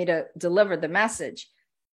want me to deliver, the message.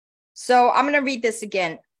 So I'm going to read this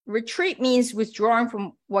again. Retreat means withdrawing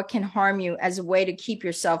from what can harm you as a way to keep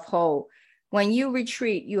yourself whole. When you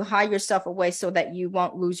retreat, you hide yourself away so that you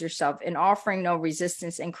won't lose yourself. In offering no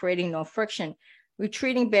resistance and creating no friction,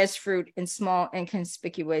 retreating bears fruit in small and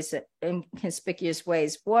conspicuous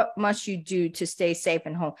ways. What must you do to stay safe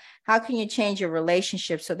and whole? How can you change your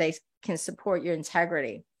relationships so they can support your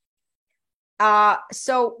integrity?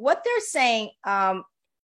 So what they're saying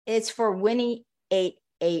is for Winnie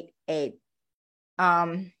 888,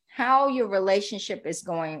 how your relationship is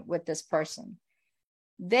going with this person.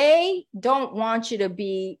 They don't want you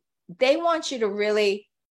to they want you to really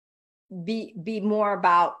be more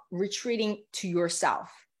about retreating to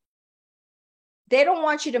yourself. They don't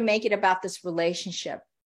want you to make it about this relationship.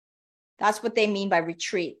 That's what they mean by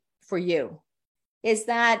retreat for you, is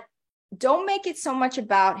that don't make it so much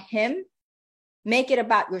about him, make it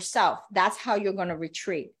about yourself. That's how you're going to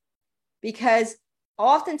retreat. Because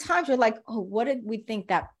oftentimes you're like, oh, what did we think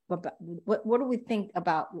that, what do we think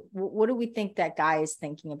about, what do we think that guy is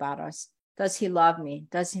thinking about us? Does he love me?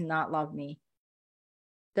 Does he not love me?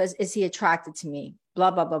 Is he attracted to me?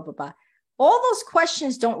 Blah, blah, blah, blah, blah. All those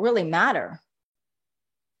questions don't really matter.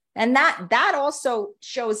 And that also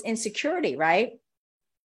shows insecurity, right?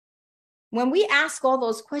 When we ask all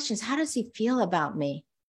those questions, how does he feel about me?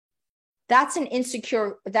 That's an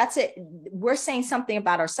insecure, that's it. We're saying something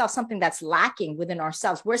about ourselves, something that's lacking within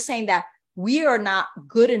ourselves. We're saying that we are not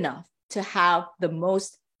good enough to have the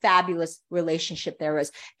most fabulous relationship there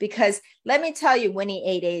is. Because let me tell you, Winnie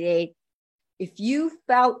 888, if you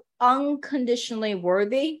felt unconditionally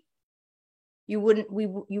worthy, you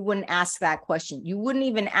wouldn't ask that question. You wouldn't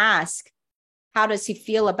even ask, how does he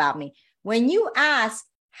feel about me? When you ask,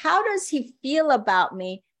 how does he feel about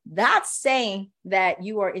me? That's saying that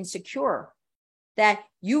you are insecure, that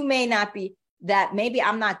you may not be, that maybe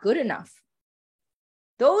I'm not good enough.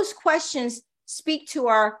 Those questions speak to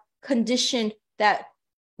our condition that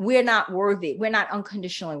we're not worthy. We're not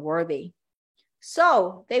unconditionally worthy.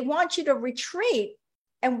 So they want you to retreat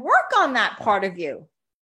and work on that part of you.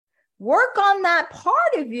 Work on that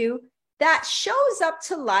part of you that shows up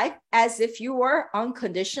to life as if you were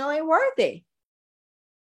unconditionally worthy.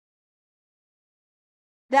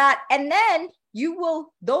 And then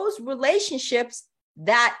those relationships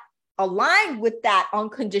that align with that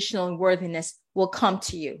unconditional worthiness will come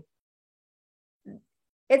to you.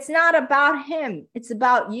 It's not about him. It's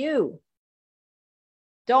about you.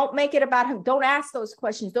 Don't make it about him. Don't ask those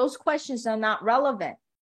questions. Those questions are not relevant.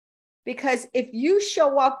 Because if you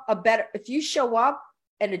show up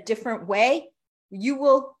in a different way, you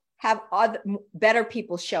will have better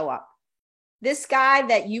people show up. this guy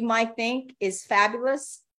that you might think is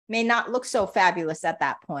fabulous may not look so fabulous at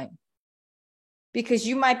that point, because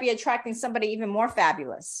you might be attracting somebody even more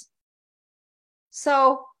fabulous.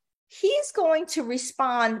 So he's going to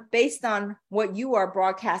respond based on what you are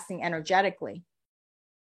broadcasting energetically.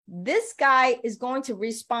 This guy is going to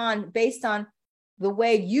respond based on the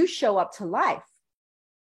way you show up to life.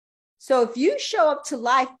 So if you show up to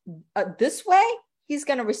life this way, he's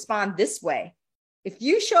going to respond this way. If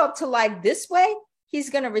you show up to life this way, he's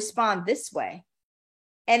going to respond this way.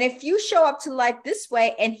 And if you show up to life this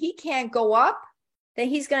way and he can't go up, then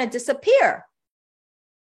he's going to disappear.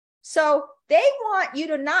 So they want you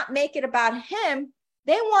to not make it about him.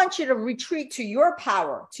 They want you to retreat to your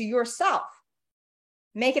power, to yourself.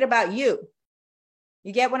 Make it about you.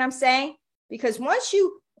 You get what I'm saying? Because once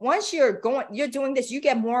you're doing this, you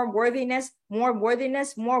get more worthiness,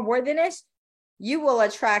 you will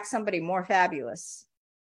attract somebody more fabulous.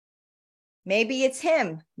 Maybe it's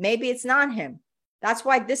him, maybe it's not him. That's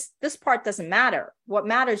why this part doesn't matter. What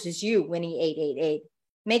matters is you, Winnie 888.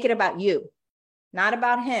 Make it about you, not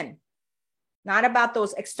about him, not about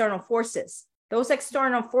those external forces. Those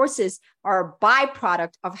external forces are a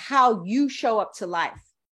byproduct of how you show up to life.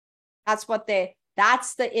 That's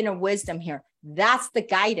the inner wisdom here. That's the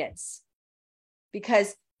guidance.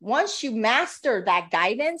 Because once you master that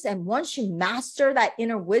guidance and once you master that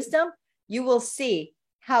inner wisdom, you will see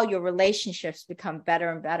how your relationships become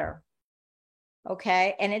better and better.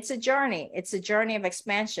 Okay. And it's a journey. It's a journey of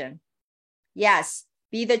expansion. Yes.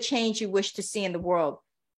 Be the change you wish to see in the world.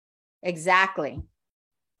 Exactly.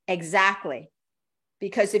 Exactly.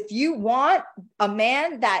 Because if you want a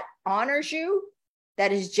man that honors you,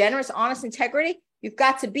 that is generous, honest, integrity, you've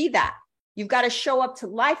got to be that. You've got to show up to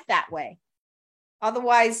life that way.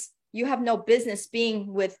 Otherwise, you have no business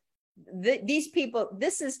being with these people.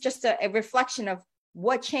 This is just a reflection of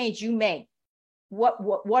what change you make.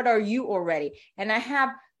 What are you already? And I have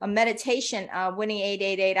a meditation, Winnie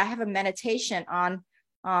 888. I have a meditation on,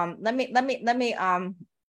 let me,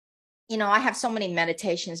 I have so many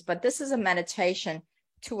meditations, but this is a meditation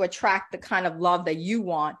to attract the kind of love that you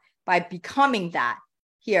want by becoming that.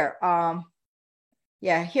 Here,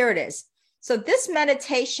 here it is. So this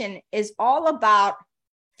meditation is all about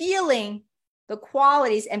feeling the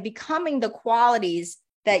qualities and becoming the qualities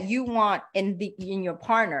that you want in your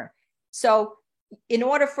partner. So in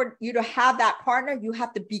order for you to have that partner, you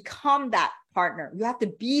have to become that partner. You have to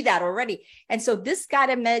be that already. And so this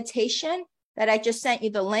guided meditation that I just sent you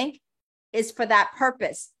the link is for that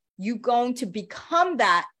purpose. You're going to become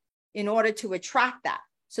that in order to attract that.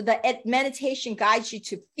 So the meditation guides you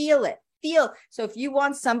to feel it. So if you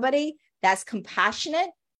want somebody that's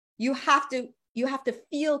compassionate, you have to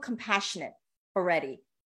feel compassionate already.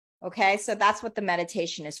 Okay. So that's what the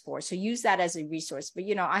meditation is for. So use that as a resource. But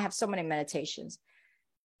I have so many meditations.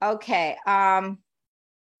 Okay.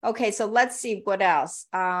 Okay. So let's see what else.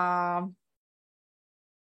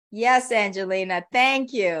 Yes, Angelina.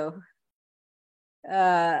 Thank you.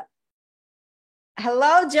 Hello,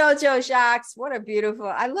 Jojo Jacques. What a beautiful,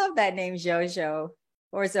 I love that name, Jojo.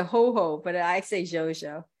 Or it's a ho-ho, but I say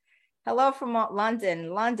Jojo. Hello from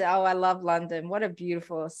London. London. Oh, I love London. What a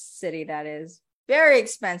beautiful city that is. Very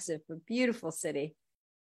expensive, but beautiful city.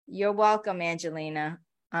 You're welcome, Angelina.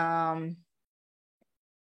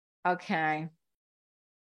 Okay.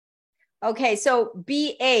 Okay, so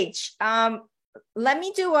BH. Let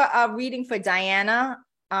me do a reading for Diana.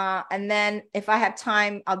 And then if I have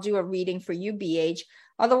time, I'll do a reading for you, BH.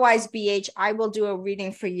 Otherwise, BH, I will do a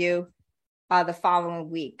reading for you the following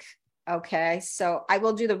week. Okay, so I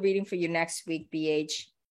will do the reading for you next week, BH.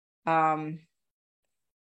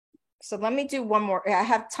 So let me do one more. I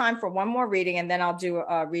have time for one more reading, and then I'll do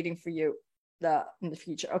a reading for you in the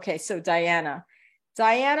future. Okay, so Diana.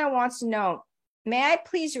 Diana wants to know, may I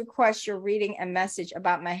please request your reading and message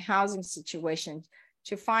about my housing situation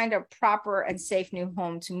to find a proper and safe new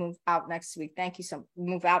home to move out next week? Thank you. So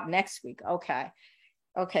move out next week. Okay.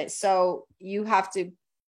 Okay, so you have to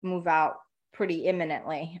move out pretty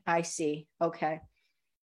imminently. I see. Okay.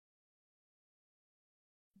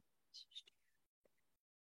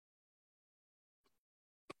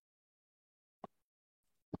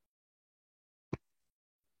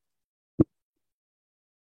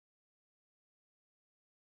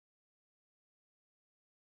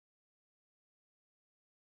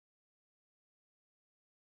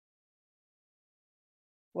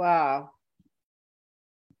 Wow.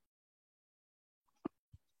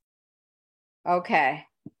 Okay.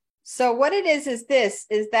 So what it is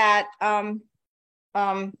that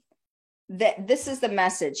this is the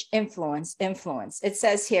message, influence. It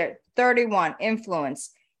says here, 31,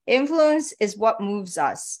 influence. Influence is what moves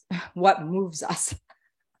us, what moves us,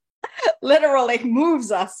 literally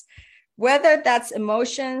moves us, whether that's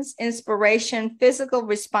emotions, inspiration, physical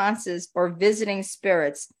responses, or visiting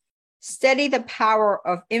spirits. Steady the power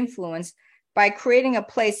of influence by creating a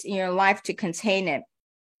place in your life to contain it.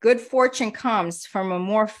 Good fortune comes from a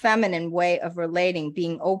more feminine way of relating,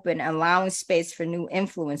 being open, allowing space for new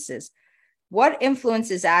influences. What influence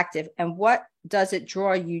is active and what does it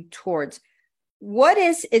draw you towards? What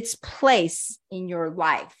is its place in your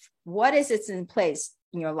life? What is its in place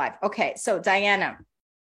in your life? Okay, so Diana,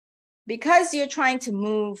 because you're trying to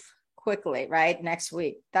move quickly, right? Next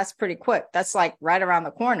week, that's pretty quick. That's like right around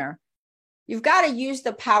the corner. You've got to use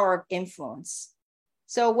the power of influence.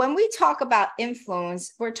 So when we talk about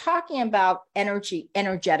influence, we're talking about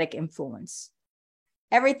energetic influence.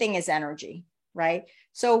 Everything is energy, right?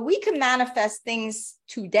 So we can manifest things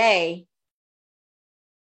today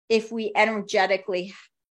if we energetically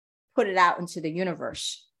put it out into the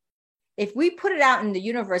universe. If we put it out in the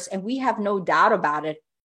universe and we have no doubt about it,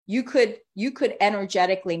 you could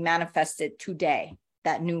energetically manifest it today,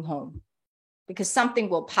 that new home, because something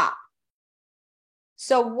will pop.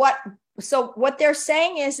 So what they're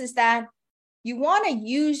saying is that you want to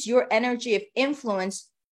use your energy of influence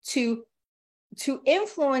to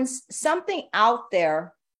influence something out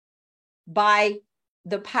there by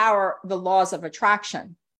the power, the laws of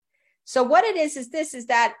attraction. So what it is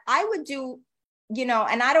that I would do,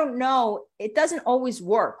 and I don't know, it doesn't always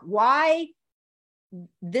work. Why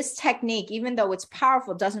this technique, even though it's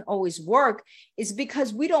powerful, doesn't always work is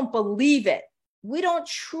because we don't believe it. We don't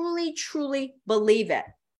truly believe it.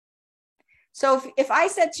 So if I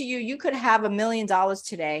said to you, you could have $1 million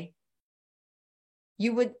today,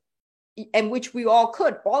 you would, and which we all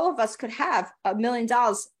could, all of us could have $1 million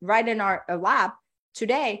right in our lap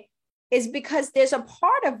today, is because there's a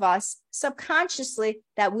part of us subconsciously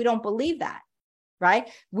that we don't believe that, right?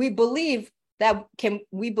 We believe that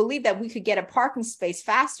we could get a parking space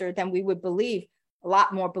faster than we would believe, a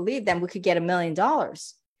lot more believe than we could get $1 million.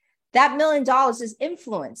 That $1 million is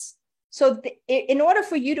influence. So in order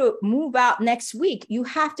for you to move out next week, you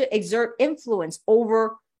have to exert influence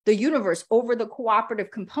over the universe, over the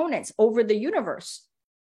cooperative components, over the universe.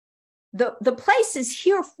 The place is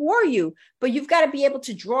here for you, but you've got to be able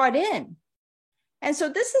to draw it in. And so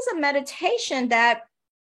this is a meditation that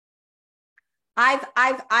I've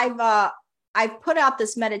put out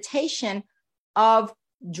this meditation of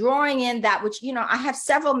drawing in that which, I have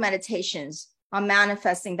several meditations on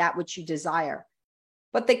manifesting that which you desire.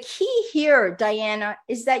 But the key here, Diana,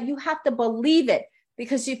 is that you have to believe it,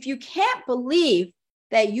 because if you can't believe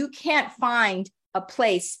that you can't find a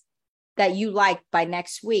place that you like by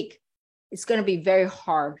next week, it's going to be very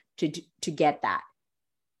hard to get that.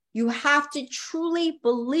 You have to truly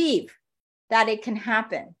believe that it can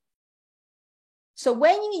happen. So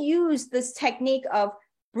when you use this technique of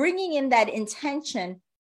bringing in that intention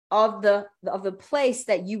of the place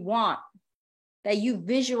that you want, that you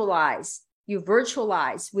visualize, you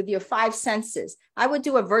virtualize with your 5 senses. I would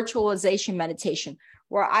do a virtualization meditation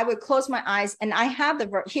where I would close my eyes, and I have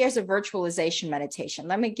here's a virtualization meditation.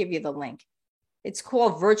 Let me give you the link. It's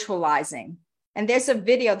called virtualizing. And there's a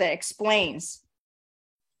video that explains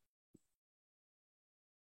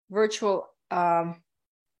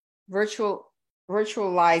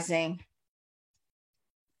virtualizing.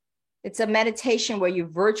 It's a meditation where you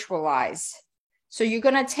virtualize. So you're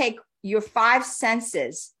going to take your 5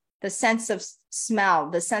 senses, the sense of smell,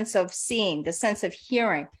 the sense of seeing, the sense of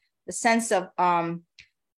hearing, the sense of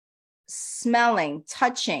smelling,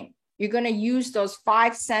 touching. You're going to use those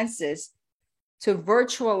 5 senses to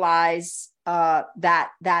virtualize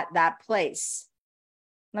that place.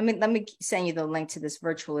 Let me send you the link to this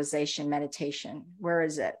virtualization meditation. Where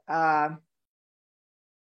is it?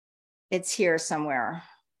 It's here somewhere.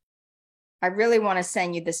 I really want to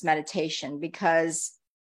send you this meditation, because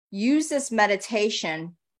use this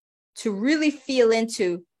meditation to really feel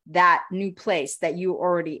into that new place that you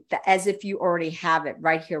already, as if you already have it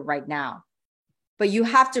right here, right now. But you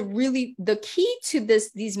have to really, the key to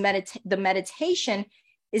the meditation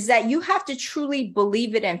is that you have to truly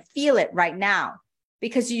believe it and feel it right now.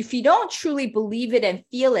 Because if you don't truly believe it and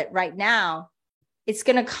feel it right now, it's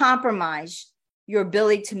going to compromise your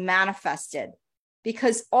ability to manifest it.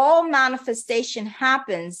 Because all manifestation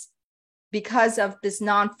happens because of this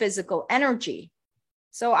non-physical energy.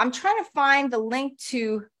 So I'm trying to find the link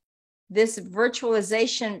to this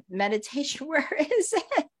virtualization meditation. Where is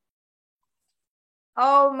it?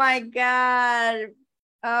 Oh my God.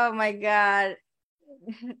 Oh my God.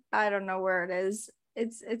 I don't know where it is.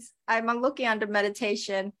 I'm looking under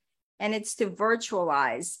meditation, and it's to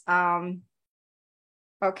virtualize.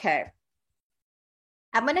 Okay.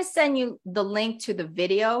 I'm going to send you the link to the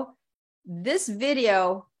video. This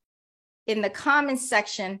video in the comments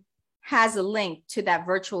section has a link to that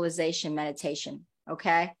virtualization meditation.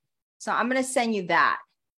 Okay. So I'm going to send you that.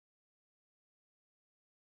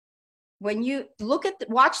 When you look at,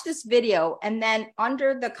 watch this video, and then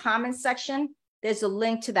under the comments section, there's a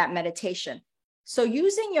link to that meditation. So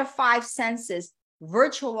using your 5 senses,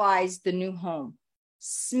 virtualize the new home.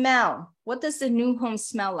 Smell. What does the new home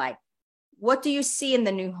smell like? What do you see in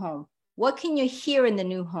the new home? What can you hear in the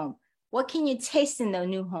new home? What can you taste in the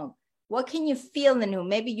new home? What can you feel in the new?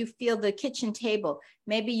 Maybe you feel the kitchen table.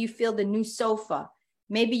 Maybe you feel the new sofa.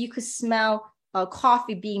 Maybe you could smell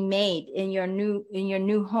coffee being made in your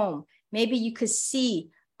new home. Maybe you could see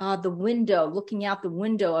the window, looking out the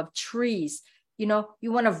window of trees. You know,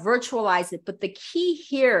 you want to virtualize it. But the key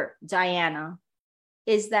here, Diana,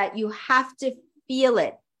 is that you have to feel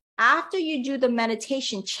it. After you do the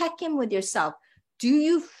meditation, check in with yourself. Do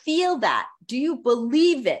you feel that? Do you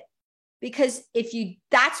believe it? Because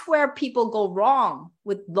that's where people go wrong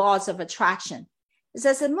with laws of attraction. It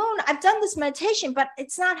says, Moon, I've done this meditation, but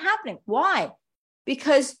it's not happening. Why?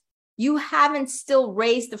 Because you haven't still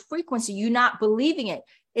raised the frequency. You're not believing it.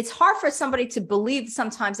 It's hard for somebody to believe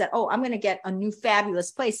sometimes that, oh, I'm going to get a new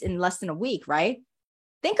fabulous place in less than a week, right?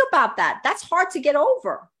 Think about that. That's hard to get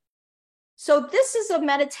over. So this is a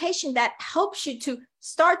meditation that helps you to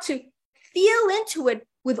start to feel into it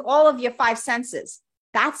with all of your 5 senses.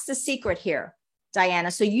 That's the secret here, Diana.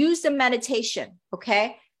 So use the meditation,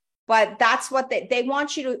 okay? But that's what they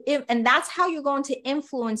want you to, and that's how you're going to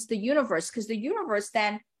influence the universe, because the universe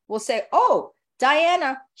then will say, oh,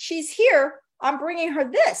 Diana, she's here. I'm bringing her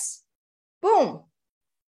this. Boom.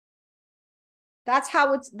 That's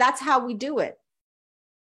how we do it.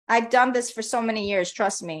 I've done this for so many years,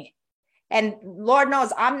 trust me. And Lord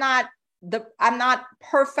knows I'm not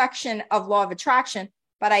perfection of law of attraction,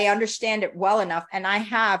 but I understand it well enough. And I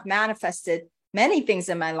have manifested many things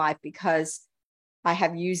in my life because I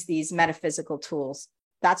have used these metaphysical tools.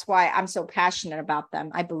 That's why I'm so passionate about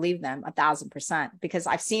them. I believe them 1,000% because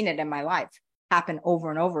I've seen it in my life happen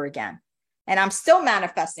over and over again. And I'm still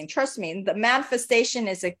manifesting. Trust me, the manifestation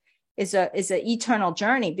is an eternal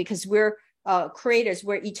journey because we're creators.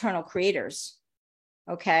 We're eternal creators.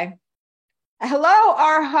 Okay. Hello,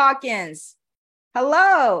 R. Hawkins.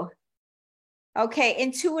 Hello. Okay,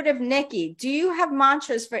 Intuitive Nikki, do you have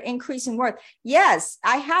mantras for increasing worth? Yes,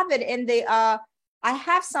 I have it in the I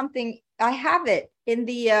have it in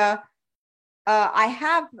the I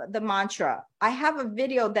have the mantra. I have a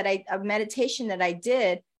video a meditation that I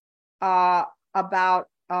did about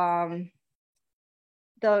not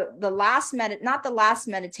the last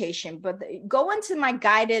meditation, but go into my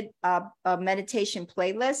guided meditation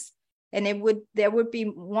playlist, and there would be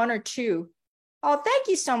 1 or 2. Oh, thank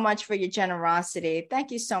you so much for your generosity. Thank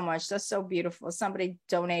you so much. That's so beautiful. Somebody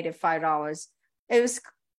donated $5. It was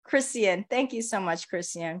Christian. Thank you so much,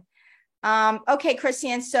 Christian. Okay,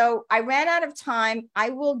 Christian. So I ran out of time. I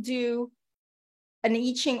will do an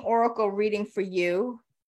I Ching Oracle reading for you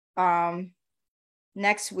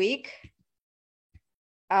next week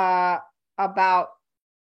about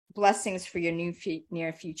blessings for your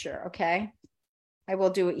near future. Okay. I will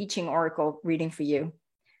do an I Ching Oracle reading for you.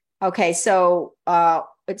 Okay, so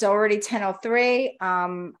it's already 10:03.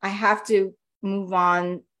 I have to move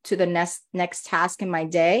on to the next task in my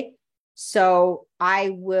day. So I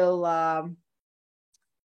will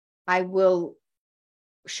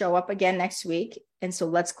show up again next week. And so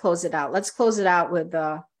let's close it out. Let's close it out with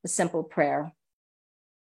a simple prayer.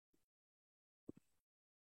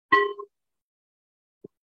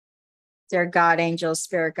 Dear God, angels,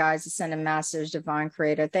 spirit guides, ascended masters, divine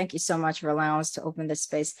creator, thank you so much for allowing us to open this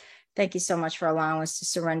space. Thank you so much for allowing us to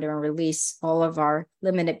surrender and release all of our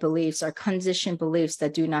limited beliefs, our conditioned beliefs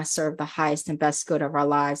that do not serve the highest and best good of our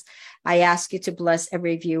lives. I ask you to bless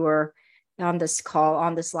every viewer on this call,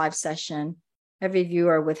 on this live session, every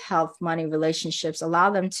viewer with health, money, relationships.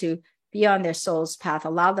 Allow them to be on their soul's path.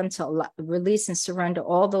 Allow them to release and surrender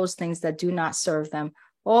all those things that do not serve them,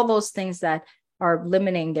 all those things that are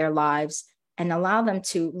limiting their lives, and allow them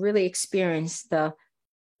to really experience the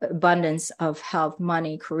abundance of health,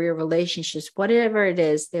 money, career, relationships, whatever it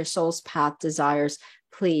is, their soul's path desires.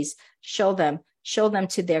 Please show them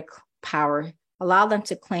to their power. Allow them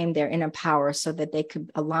to claim their inner power so that they could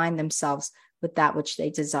align themselves with that which they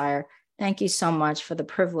desire. Thank you so much for the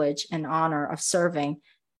privilege and honor of serving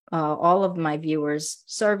all of my viewers,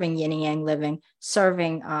 serving Yin and Yang living,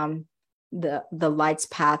 serving the light's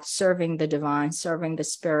path, serving the divine, serving the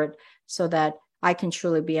spirit, so that I can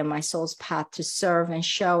truly be on my soul's path to serve and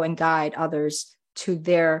show and guide others to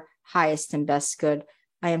their highest and best good.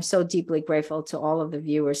 I am so deeply grateful to all of the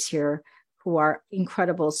viewers here who are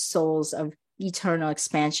incredible souls of eternal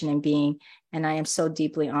expansion and being. And I am so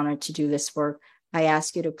deeply honored to do this work. I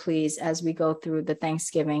ask you to please, as we go through the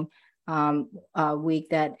Thanksgiving week,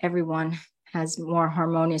 that everyone has more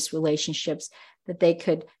harmonious relationships, that they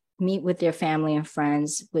could meet with their family and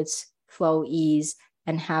friends with flow, ease,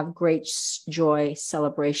 and have great joy,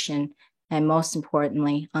 celebration, and most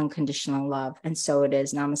importantly, unconditional love. And so it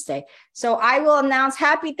is. Namaste. So I will announce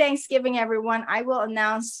happy Thanksgiving, everyone. I will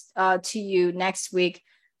announce to you next week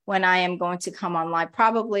when I am going to come on live,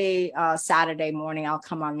 probably Saturday morning. I'll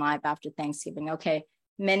come on live after Thanksgiving. Okay.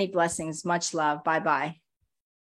 Many blessings. Much love. Bye-bye.